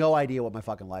 Like, you have no idea what my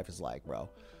fucking life is like, bro.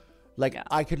 Like,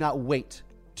 I could not wait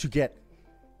to get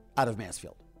out of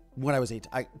Mansfield when I was 8.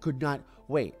 I could not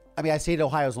wait. I mean, I stayed in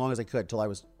Ohio as long as I could till I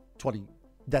was 20.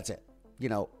 That's it.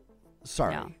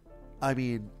 Sorry. Yeah. I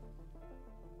mean,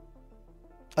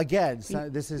 again,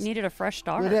 this is needed a fresh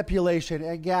start. Manipulation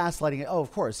and gaslighting. Oh,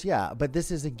 of course, yeah. But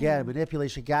this is, again,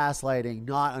 manipulation, gaslighting,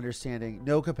 not understanding,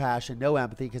 no compassion, no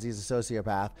empathy, because he's a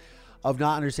sociopath, of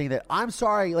not understanding that I'm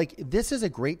sorry. Like, this is a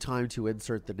great time to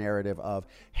insert the narrative of,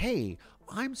 hey,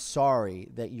 I'm sorry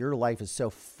that your life is so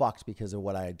fucked because of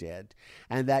what I did,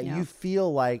 and that you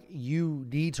feel like you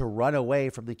need to run away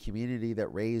from the community that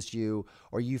raised you,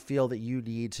 or you feel that you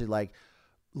need to like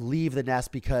leave the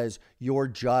nest because you're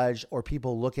judged, or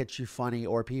people look at you funny,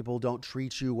 or people don't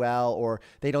treat you well, or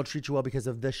they don't treat you well because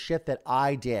of the shit that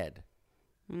I did.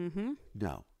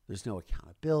 No, there's no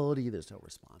accountability. There's no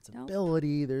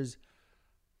responsibility. There's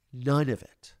none of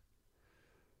it.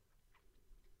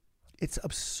 It's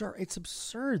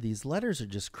absurd. These letters are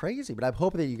just crazy. But I'm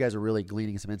hoping that you guys are really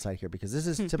gleaning some insight here, because this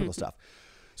is typical stuff.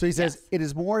 So he says, Yes. it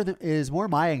is more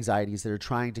my anxieties that are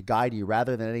trying to guide you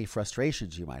rather than any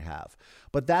frustrations you might have.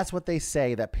 But that's what they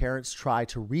say, that parents try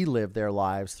to relive their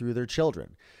lives through their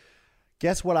children.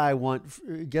 Guess what I want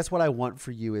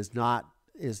for you is to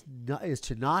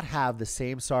not have the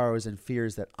same sorrows and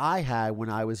fears that I had when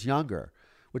I was younger,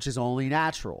 which is only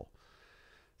natural.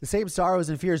 The same sorrows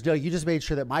and fears. No, you just made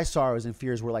sure that my sorrows and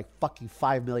fears were like fucking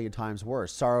 5 million times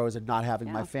worse. Sorrows of not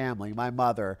having my family, my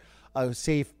mother, a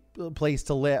safe place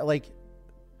to live. Like,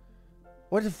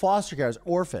 what if foster care is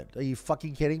orphaned? Are you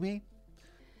fucking kidding me?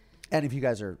 And if you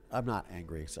guys are, I'm not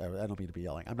angry, so I don't mean to be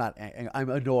yelling. I'm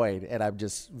annoyed, and I'm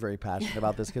just very passionate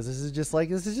about this because this is just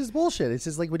bullshit. It's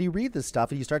just like when you read this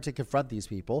stuff and you start to confront these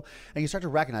people and you start to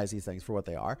recognize these things for what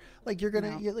they are, like you're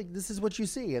like, this is what you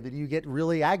see, and then you get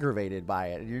really aggravated by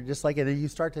it, and you're just like, and then you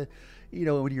start to,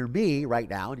 when you're me right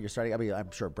now, and you're starting. I mean, I'm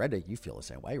sure Brenda, you feel the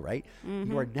same way, right?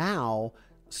 Mm-hmm. You are now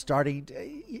starting.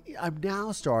 I'm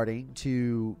now starting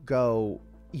to go,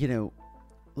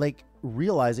 like,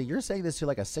 realizing you're saying this to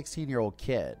like a 16-year-old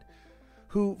kid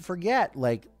who forget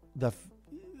like the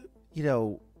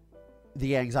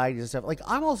anxieties and stuff. Like,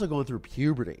 I'm also going through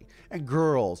puberty and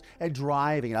girls and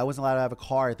driving, and I wasn't allowed to have a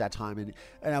car at that time, and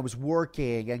I was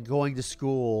working and going to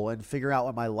school and figuring out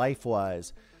what my life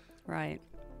was. Right.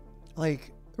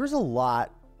 Like, there's a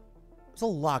lot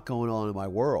going on in my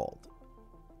world.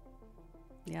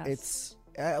 Yes. It's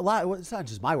a lot. It's not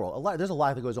just my world. There's a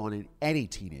lot that goes on in any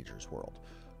teenager's world.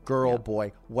 Girl,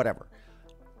 boy, whatever.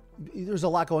 There's a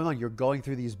lot going on. You're going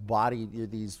through these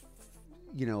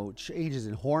changes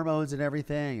in hormones and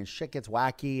everything, and shit gets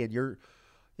wacky, and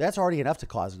that's already enough to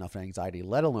cause enough anxiety,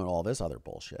 let alone all this other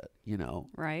bullshit,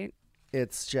 Right.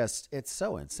 It's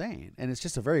so insane. And it's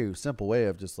just a very simple way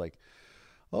of just like,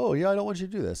 oh yeah, I don't want you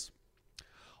to do this.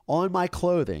 On my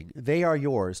clothing, they are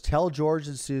yours. Tell George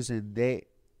and Susan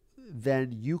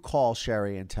then you call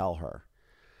Sherry and tell her.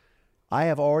 I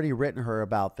have already written her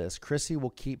about this. Chrissy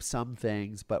will keep some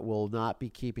things, but will not be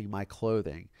keeping my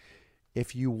clothing.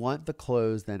 If you want the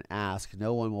clothes, then ask.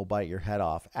 No one will bite your head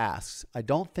off. Asks. I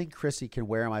don't think Chrissy can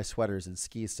wear my sweaters and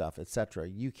ski stuff, etc.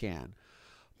 You can.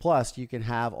 Plus, you can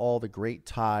have all the great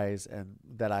ties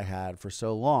that I had for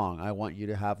so long. I want you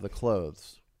to have the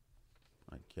clothes.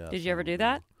 I guess. Did you ever do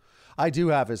that? I do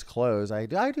have his clothes. I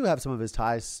do have some of his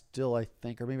ties still, I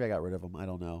think, or maybe I got rid of them. I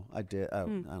don't know. I did. I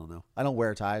don't know. I don't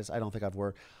wear ties. I don't think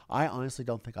I honestly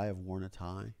don't think I have worn a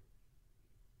tie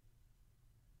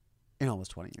in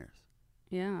almost 20 years.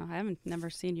 Yeah, I haven't never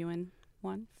seen you in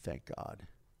one. Thank God.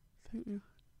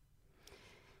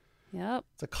 Yep.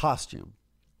 It's a costume.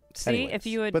 See, Anyways, if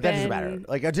you had but been that doesn't matter.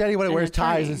 Like, to anyone who wears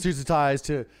ties and suits and ties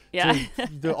to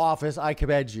the office, I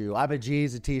commend you. I'm a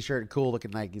jeans, a t-shirt, and cool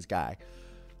looking Nikes guy.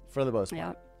 For the most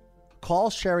part. Yep. Call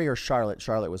Sherry or Charlotte.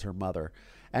 Charlotte was her mother,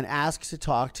 and ask to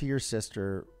talk to your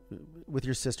sister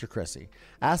Chrissy.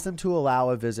 Ask them to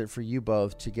allow a visit for you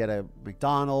both to get a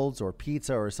McDonald's or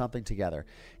pizza or something together.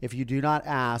 If you do not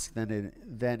ask, then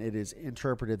it is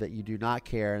interpreted that you do not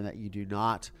care and that you do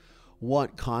not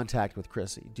want contact with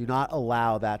Chrissy. Do not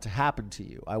allow that to happen to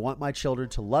you. I want my children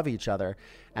to love each other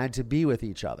and to be with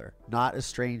each other, not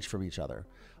estranged from each other.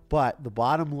 But the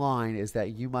bottom line is that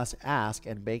you must ask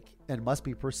and must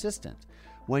be persistent.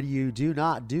 When you do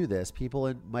not do this,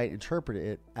 people might interpret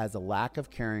it as a lack of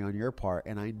caring on your part,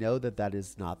 and I know that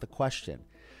is not the question.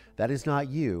 That is not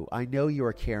you. I know you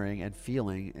are caring and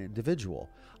feeling individual.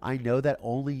 I know that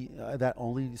only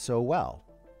so well.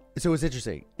 So what's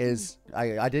interesting is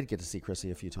I did get to see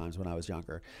Chrissy a few times when I was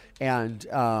younger, and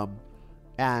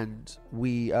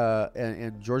we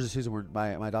and George and Susan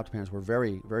my adopted parents were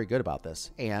very, very good about this,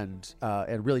 and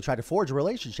really tried to forge a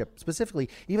relationship. Specifically,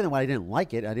 even when I didn't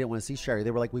like it, I didn't want to see Sherry.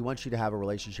 They were like, "We want you to have a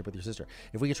relationship with your sister.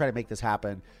 If we could try to make this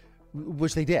happen,"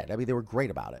 which they did. I mean, they were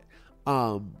great about it.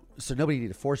 So nobody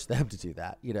needed to force them to do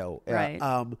that, Right.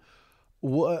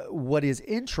 What is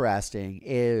interesting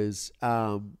is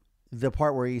the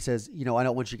part where he says, I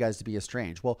don't want you guys to be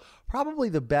estranged. Well, probably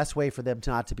the best way for them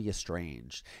not to be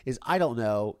estranged is, I don't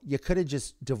know, you could have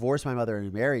just divorced my mother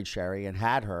and married Sherry and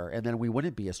had her, and then we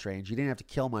wouldn't be estranged. You didn't have to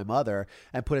kill my mother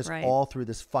and put us all through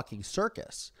this fucking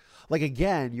circus. Like,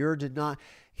 again,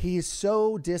 he's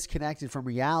so disconnected from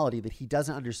reality that he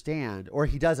doesn't understand, or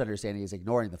he does understand, he's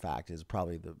ignoring the fact, is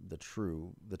probably the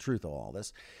truth of all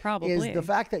this. Probably. Is the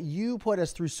fact that you put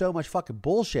us through so much fucking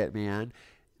bullshit, man,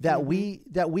 that we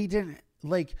didn't,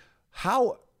 like,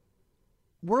 how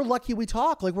we're lucky we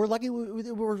talk. Like, we're lucky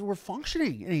we're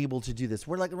functioning and able to do this.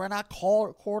 We're not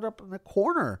caught up in the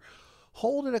corner,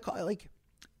 holding like,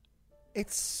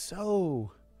 it's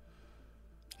so.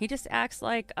 He just acts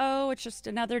like, oh, it's just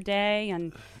another day,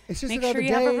 and It's just make another sure you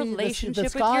day. have a relationship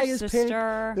with sky your is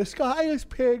sister. Pink. The sky is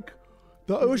pink.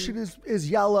 The ocean is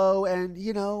yellow, and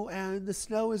and the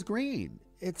snow is green.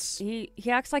 He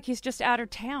acts like he's just out of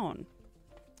town.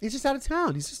 He's just out of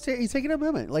town. He's taking a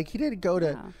moment. Like, he didn't go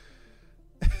to.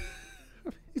 Yeah.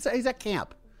 he's at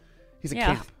camp. He's at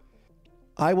Yeah. camp.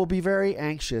 I will be very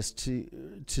anxious to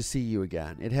see you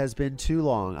again. It has been too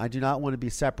long. I do not want to be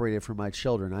separated from my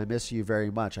children. I miss you very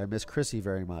much. I miss Chrissy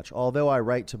very much. Although I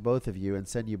write to both of you and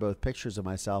send you both pictures of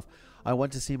myself, I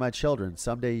want to see my children.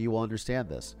 Someday you will understand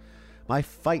this. My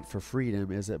fight for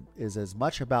freedom is as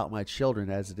much about my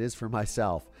children as it is for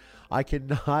myself. I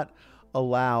cannot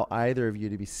allow either of you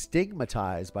to be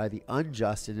stigmatized by the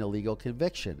unjust and illegal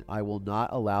conviction. I will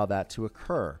not allow that to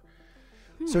occur.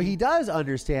 So he does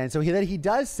understand. So he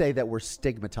does say that we're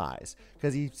stigmatized,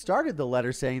 because he started the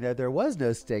letter saying that there was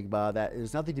no stigma, that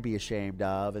there's nothing to be ashamed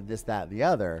of, and this, that, and the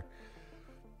other.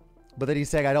 But then he's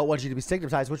saying, I don't want you to be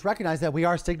stigmatized, which recognize that we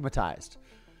are stigmatized.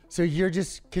 So you're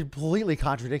just completely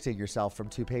contradicting yourself from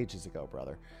 2 pages ago,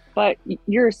 brother. But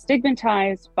you're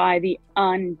stigmatized by the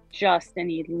unjust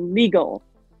and illegal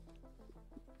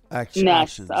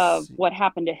mess of what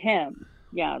happened to him.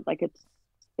 Yeah, like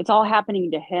it's all happening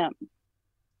to him.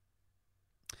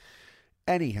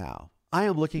 Anyhow, I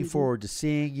am looking forward to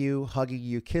seeing you, hugging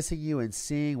you, kissing you, and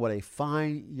seeing what a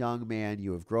fine young man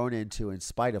you have grown into in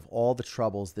spite of all the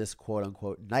troubles this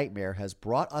quote-unquote nightmare has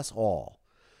brought us all.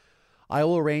 I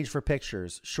will arrange for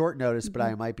pictures, short notice, but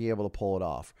I might be able to pull it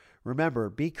off. Remember,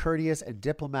 be courteous and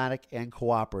diplomatic and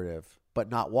cooperative,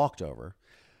 but not walked over,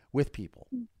 with people.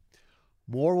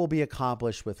 More will be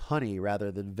accomplished with honey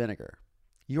rather than vinegar.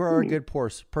 You are a good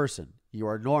person. You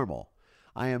are normal.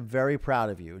 I am very proud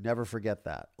of you. Never forget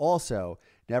that. Also,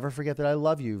 never forget that I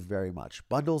love you very much.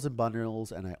 Bundles and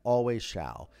bundles, and I always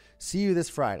shall. See you this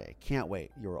Friday. Can't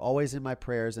wait. You are always in my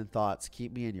prayers and thoughts.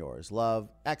 Keep me in yours. Love,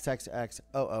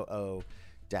 XXXOOO,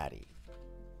 Daddy.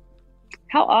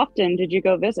 How often did you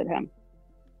go visit him?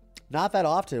 Not that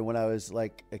often when I was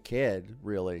like a kid,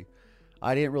 really.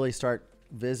 I didn't really start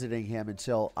visiting him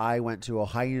until I went to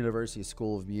Ohio University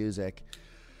School of Music.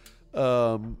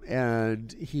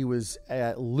 And he was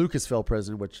at Lucasville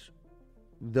Prison, which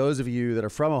those of you that are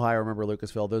from Ohio remember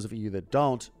Lucasville. Those of you that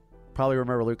don't probably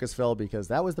remember Lucasville, because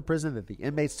that was the prison that the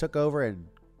inmates took over, and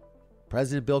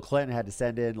President Bill Clinton had to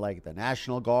send in like the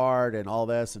National Guard and all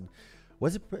this. And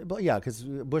was it? Yeah, because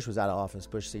Bush was out of office.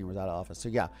 Bush Sr. was out of office. So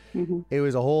yeah, It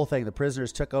was a whole thing. The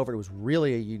prisoners took over. It was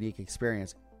really a unique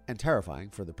experience and terrifying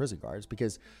for the prison guards,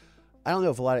 because I don't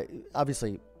know if a lot of,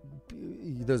 obviously,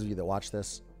 those of you that watch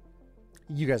this,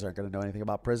 you guys aren't going to know anything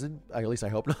about prison. At least I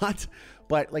hope not.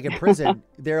 But like in prison,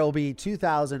 there will be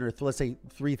 2,000 or let's say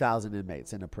 3,000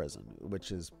 inmates in a prison,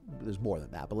 which is, there's more than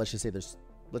that. But let's just say there's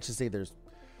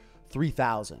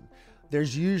 3,000.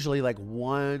 There's usually like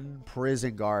one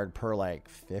prison guard per like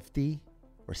 50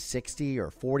 or 60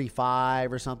 or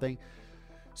 45 or something.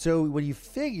 So when you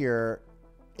figure,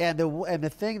 and the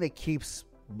thing that keeps,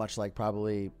 much like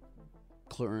probably,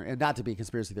 and not to be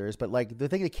conspiracy theorist, but like the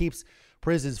thing that keeps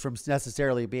prisons from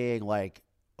necessarily being like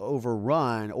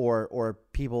overrun or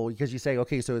people, because you say,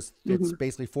 okay, so it's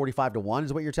basically 45-1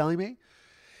 is what you're telling me,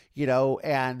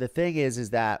 and the thing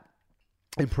is that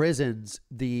in prisons,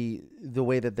 the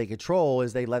way that they control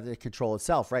is they let it control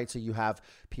itself, right? So you have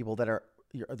people that are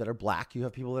black, you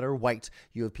have people that are white,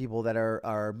 you have people that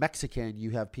are Mexican, you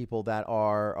have people that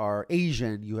are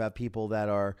Asian, you have people that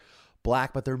are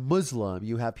black but they're Muslim,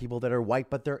 you have people that are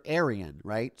white but they're Aryan,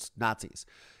 right? Nazis.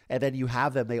 And then you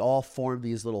have them, they all form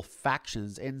these little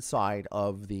factions inside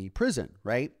of the prison,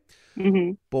 right?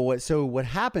 But what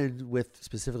happened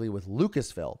specifically with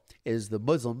Lucasville is the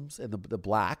Muslims and the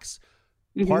blacks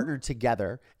partnered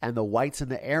together, and the whites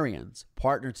and the Aryans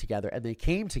partnered together, and they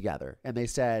came together and they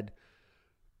said,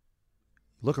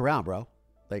 look around, bro.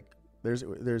 Like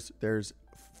there's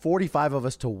 45 of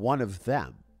us to one of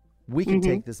them. We can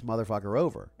take this motherfucker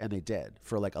over. And they did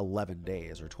for like 11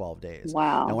 days or 12 days.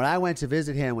 Wow. And when I went to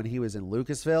visit him when he was in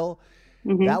Lucasville,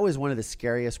 that was one of the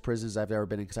scariest prisons I've ever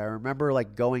been in, because I remember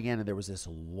like going in and there was this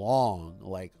long,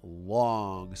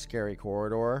 scary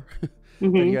corridor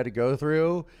that you had to go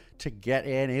through to get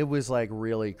in. It was like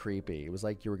really creepy. It was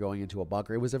like you were going into a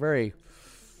bunker. It was and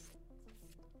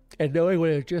knowing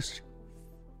when it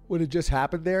just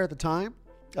happened there at the time,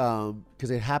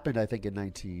 because it happened, I think, in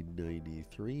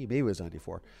 1993, maybe it was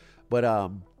 94, but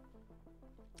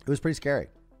it was pretty scary.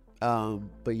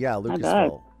 But yeah,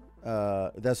 Lucasville.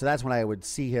 So that's when I would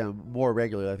see him more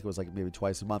regularly. I think it was like maybe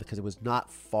twice a month, because it was not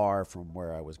far from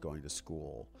where I was going to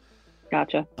school.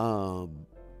 Gotcha.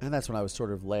 And that's when I was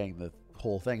sort of laying the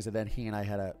whole things. And then he and I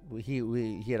had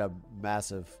he had a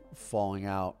massive falling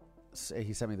out.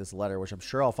 He sent me this letter, which I'm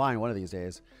sure I'll find one of these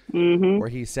days, where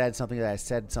he said something that I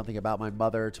said something about my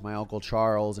mother to my Uncle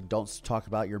Charles, and don't talk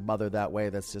about your mother that way.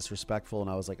 That's disrespectful. And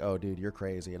I was like, oh, dude, you're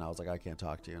crazy. And I was like, I can't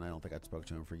talk to you. And I don't think I spoke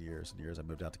to him for years and years. I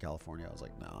moved out to California. I was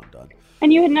like, no, I'm done.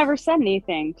 And you had never said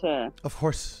anything to... Of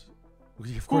course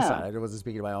not. I wasn't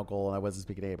speaking to my uncle, and I wasn't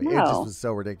speaking to anybody. No. It just was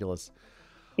so ridiculous.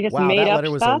 You just wow, made that up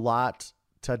letter was stuff? a lot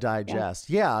to digest.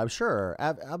 Yeah, I'm sure.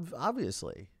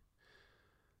 Obviously.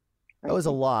 That was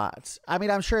a lot. I mean,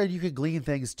 I'm sure you could glean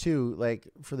things too. Like,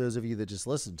 for those of you that just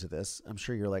listened to this, I'm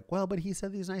sure you're like, well, but he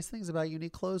said these nice things about you, and he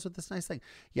closed with this nice thing.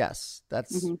 Yes,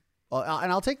 that's, and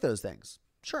I'll take those things.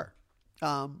 Sure.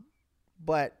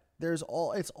 But it's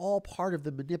all part of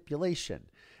the manipulation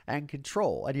and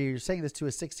control. And you're saying this to a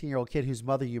 16-year-old kid whose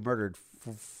mother you murdered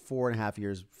for 4.5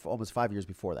 years, almost 5 years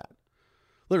before that.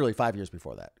 Literally 5 years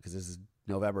before that, because this is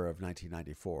November of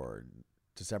 1994,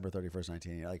 December 31st,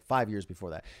 1980, like 5 years before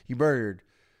that. You murdered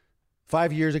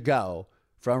 5 years ago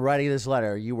from writing this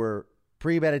letter. You were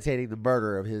premeditating the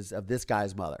murder of this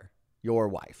guy's mother, your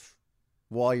wife,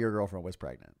 while your girlfriend was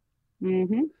pregnant.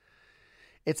 Mm-hmm.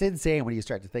 It's insane when you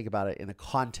start to think about it in the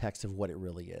context of what it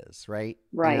really is, right?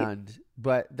 Right.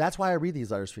 But that's why I read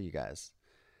these letters for you guys,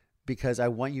 because I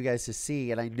want you guys to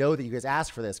see, and I know that you guys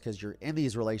ask for this because you're in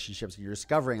these relationships and you're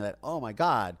discovering that, oh my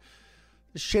God,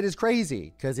 this shit is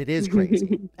crazy, because it is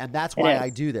crazy. And that's why I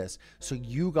do this. So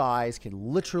you guys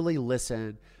can literally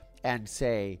listen and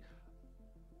say,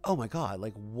 oh my God,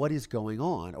 like, what is going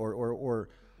on? Or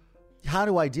how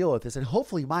do I deal with this? And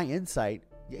hopefully my insight,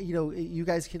 you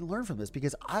guys can learn from this,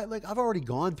 because I've already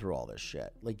gone through all this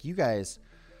shit. Like, you guys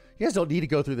don't need to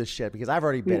go through this shit, because I've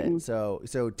already been it. So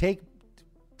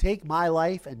take my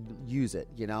life and use it.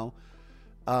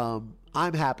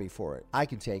 I'm happy for it. I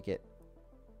can take it.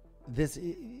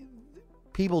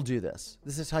 People do this.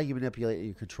 This is how you manipulate and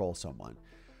you control someone.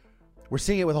 We're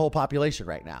seeing it with the whole population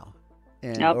right now.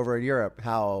 And over in Europe,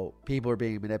 how people are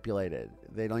being manipulated.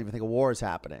 They don't even think a war is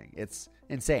happening. It's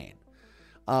insane.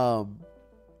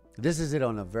 This is it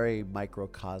on a very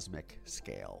microcosmic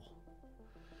scale.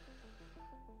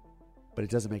 But it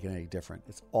doesn't make it any different.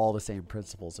 It's all the same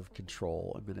principles of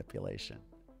control and manipulation.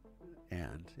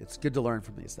 And it's good to learn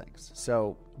from these things.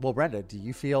 So, well, Brenda, do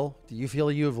you feel you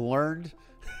have learned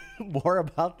more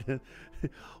about the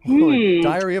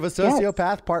Diary of a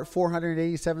Sociopath, part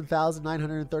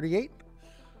 487,938?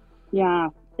 Yeah,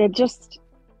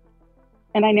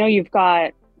 and I know you've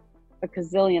got a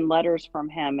gazillion letters from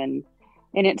him, and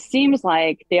it seems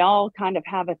like they all kind of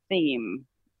have a theme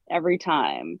every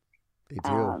time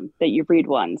that you read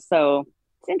one. So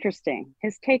it's interesting.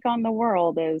 His take on the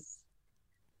world is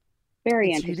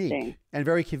very interesting. Unique and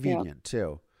very convenient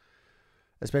too.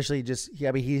 Especially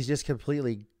he's just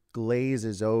completely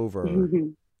glazes over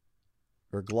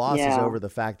or glosses over the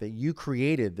fact that you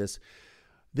created this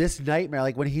nightmare.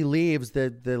 Like when he leaves the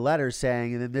letter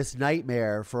saying, and then this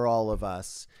nightmare for all of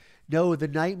us. No, the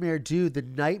nightmare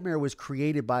was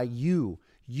created by you.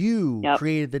 You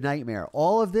created the nightmare.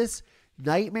 All of this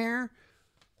nightmare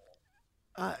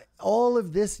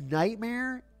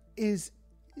is,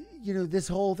 this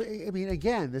whole thing. I mean,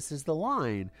 again, this is the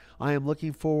line. I am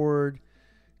looking forward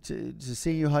to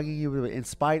seeing you, hugging you, in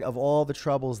spite of all the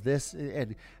troubles,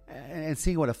 and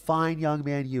seeing what a fine young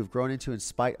man you've grown into in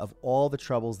spite of all the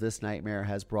troubles this nightmare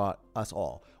has brought us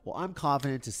all. Well, I'm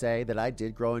confident to say that I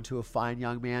did grow into a fine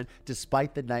young man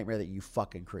despite the nightmare that you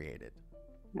fucking created.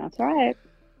 That's right.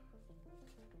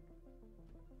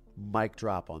 Mic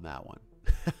drop on that one.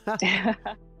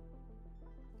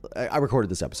 I recorded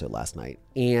this episode last night,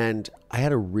 and I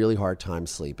had a really hard time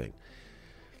sleeping,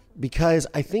 because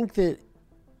I think that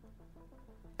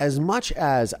as much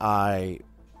as I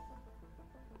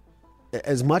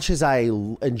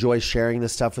enjoy sharing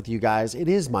this stuff with you guys, it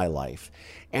is my life.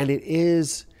 And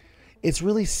it's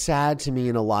really sad to me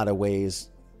in a lot of ways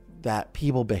that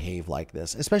people behave like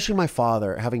this, especially my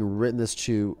father, having written this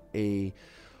to a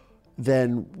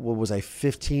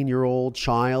 15-year-old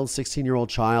child, 16-year-old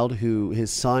child,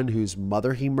 his son, whose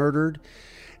mother he murdered.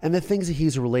 And the things that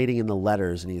he's relating in the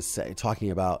letters, and he's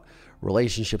talking about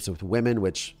relationships with women,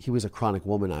 which he was a chronic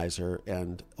womanizer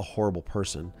and a horrible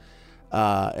person.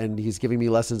 And he's giving me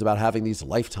lessons about having these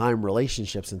lifetime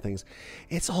relationships and things.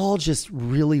 It's all just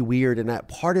really weird. And that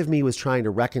part of me was trying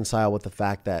to reconcile with the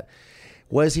fact that,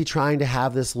 was he trying to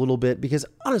have this little bit? Because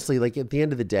honestly, like at the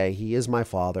end of the day, he is my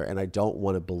father, and I don't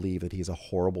want to believe that he's a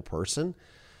horrible person,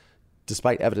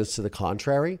 despite evidence to the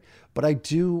contrary. But I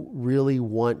do really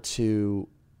want to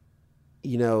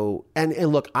you know, and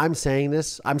look, I'm saying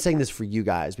this for you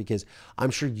guys because I'm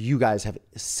sure you guys have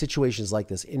situations like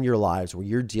this in your lives where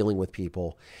you're dealing with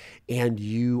people and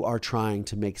you are trying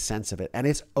to make sense of it. And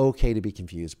it's okay to be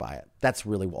confused by it. That's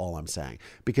really all I'm saying,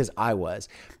 because I was.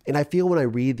 And I feel when I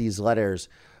read these letters,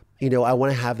 you know, I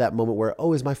want to have that moment where,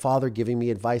 oh, is my father giving me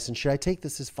advice? And should I take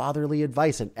this as fatherly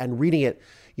advice? And reading it,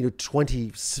 you know,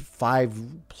 25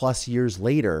 plus years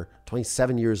later,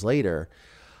 27 years later,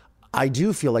 I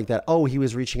do feel like that, oh, he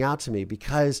was reaching out to me,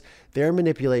 because their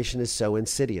manipulation is so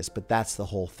insidious. But that's the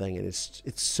whole thing. And it's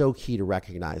so key to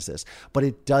recognize this. But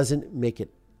it doesn't make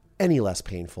it any less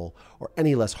painful or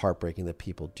any less heartbreaking that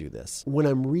people do this. When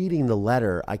I'm reading the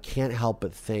letter, I can't help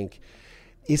but think,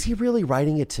 is he really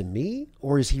writing it to me,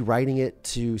 or is he writing it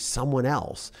to someone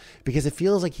else? Because it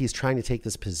feels like he's trying to take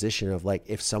this position of like,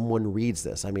 if someone reads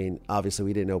this, I mean, obviously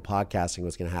we didn't know podcasting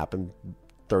was going to happen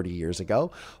 30 years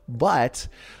ago, but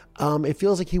it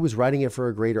feels like he was writing it for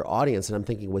a greater audience. And I'm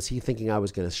thinking, was he thinking I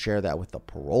was going to share that with the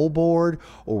parole board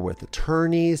or with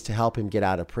attorneys to help him get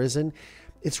out of prison?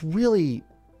 It's really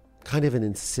kind of an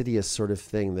insidious sort of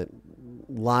thing that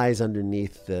lies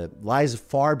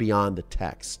far beyond the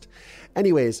text.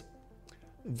 Anyways,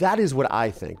 that is what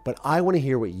I think, but I want to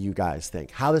hear what you guys think.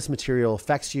 How this material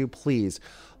affects you, please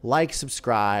like,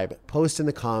 subscribe, post in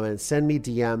the comments, send me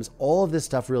DMs. All of this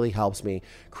stuff really helps me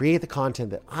create the content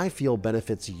that I feel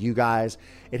benefits you guys.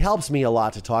 It helps me a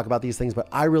lot to talk about these things, but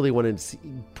I really want to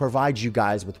provide you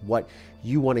guys with what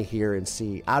you want to hear and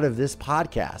see out of this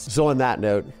podcast. So on that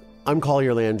note, I'm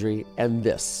Collier Landry, and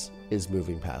this is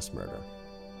Moving Past Murder.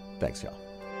 Thanks, y'all.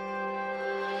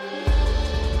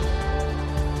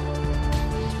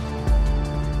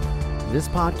 This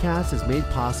podcast is made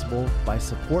possible by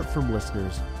support from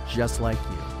listeners just like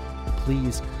you.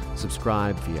 Please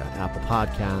subscribe via Apple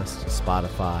Podcasts,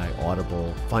 Spotify,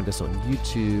 Audible. Find us on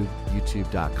YouTube,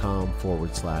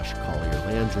 youtube.com/Collier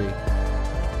Landry.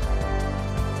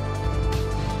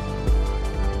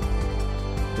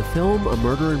 The film A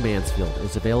Murder in Mansfield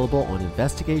is available on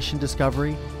Investigation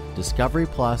Discovery, Discovery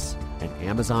Plus, and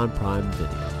Amazon Prime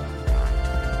Video.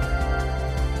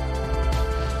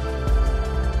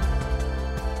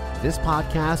 This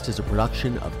podcast is a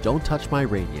production of Don't Touch My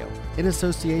Radio in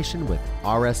association with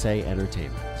RSA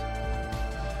Entertainment.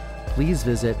 Please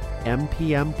visit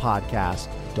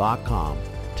mpmpodcast.com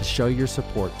to show your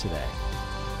support today.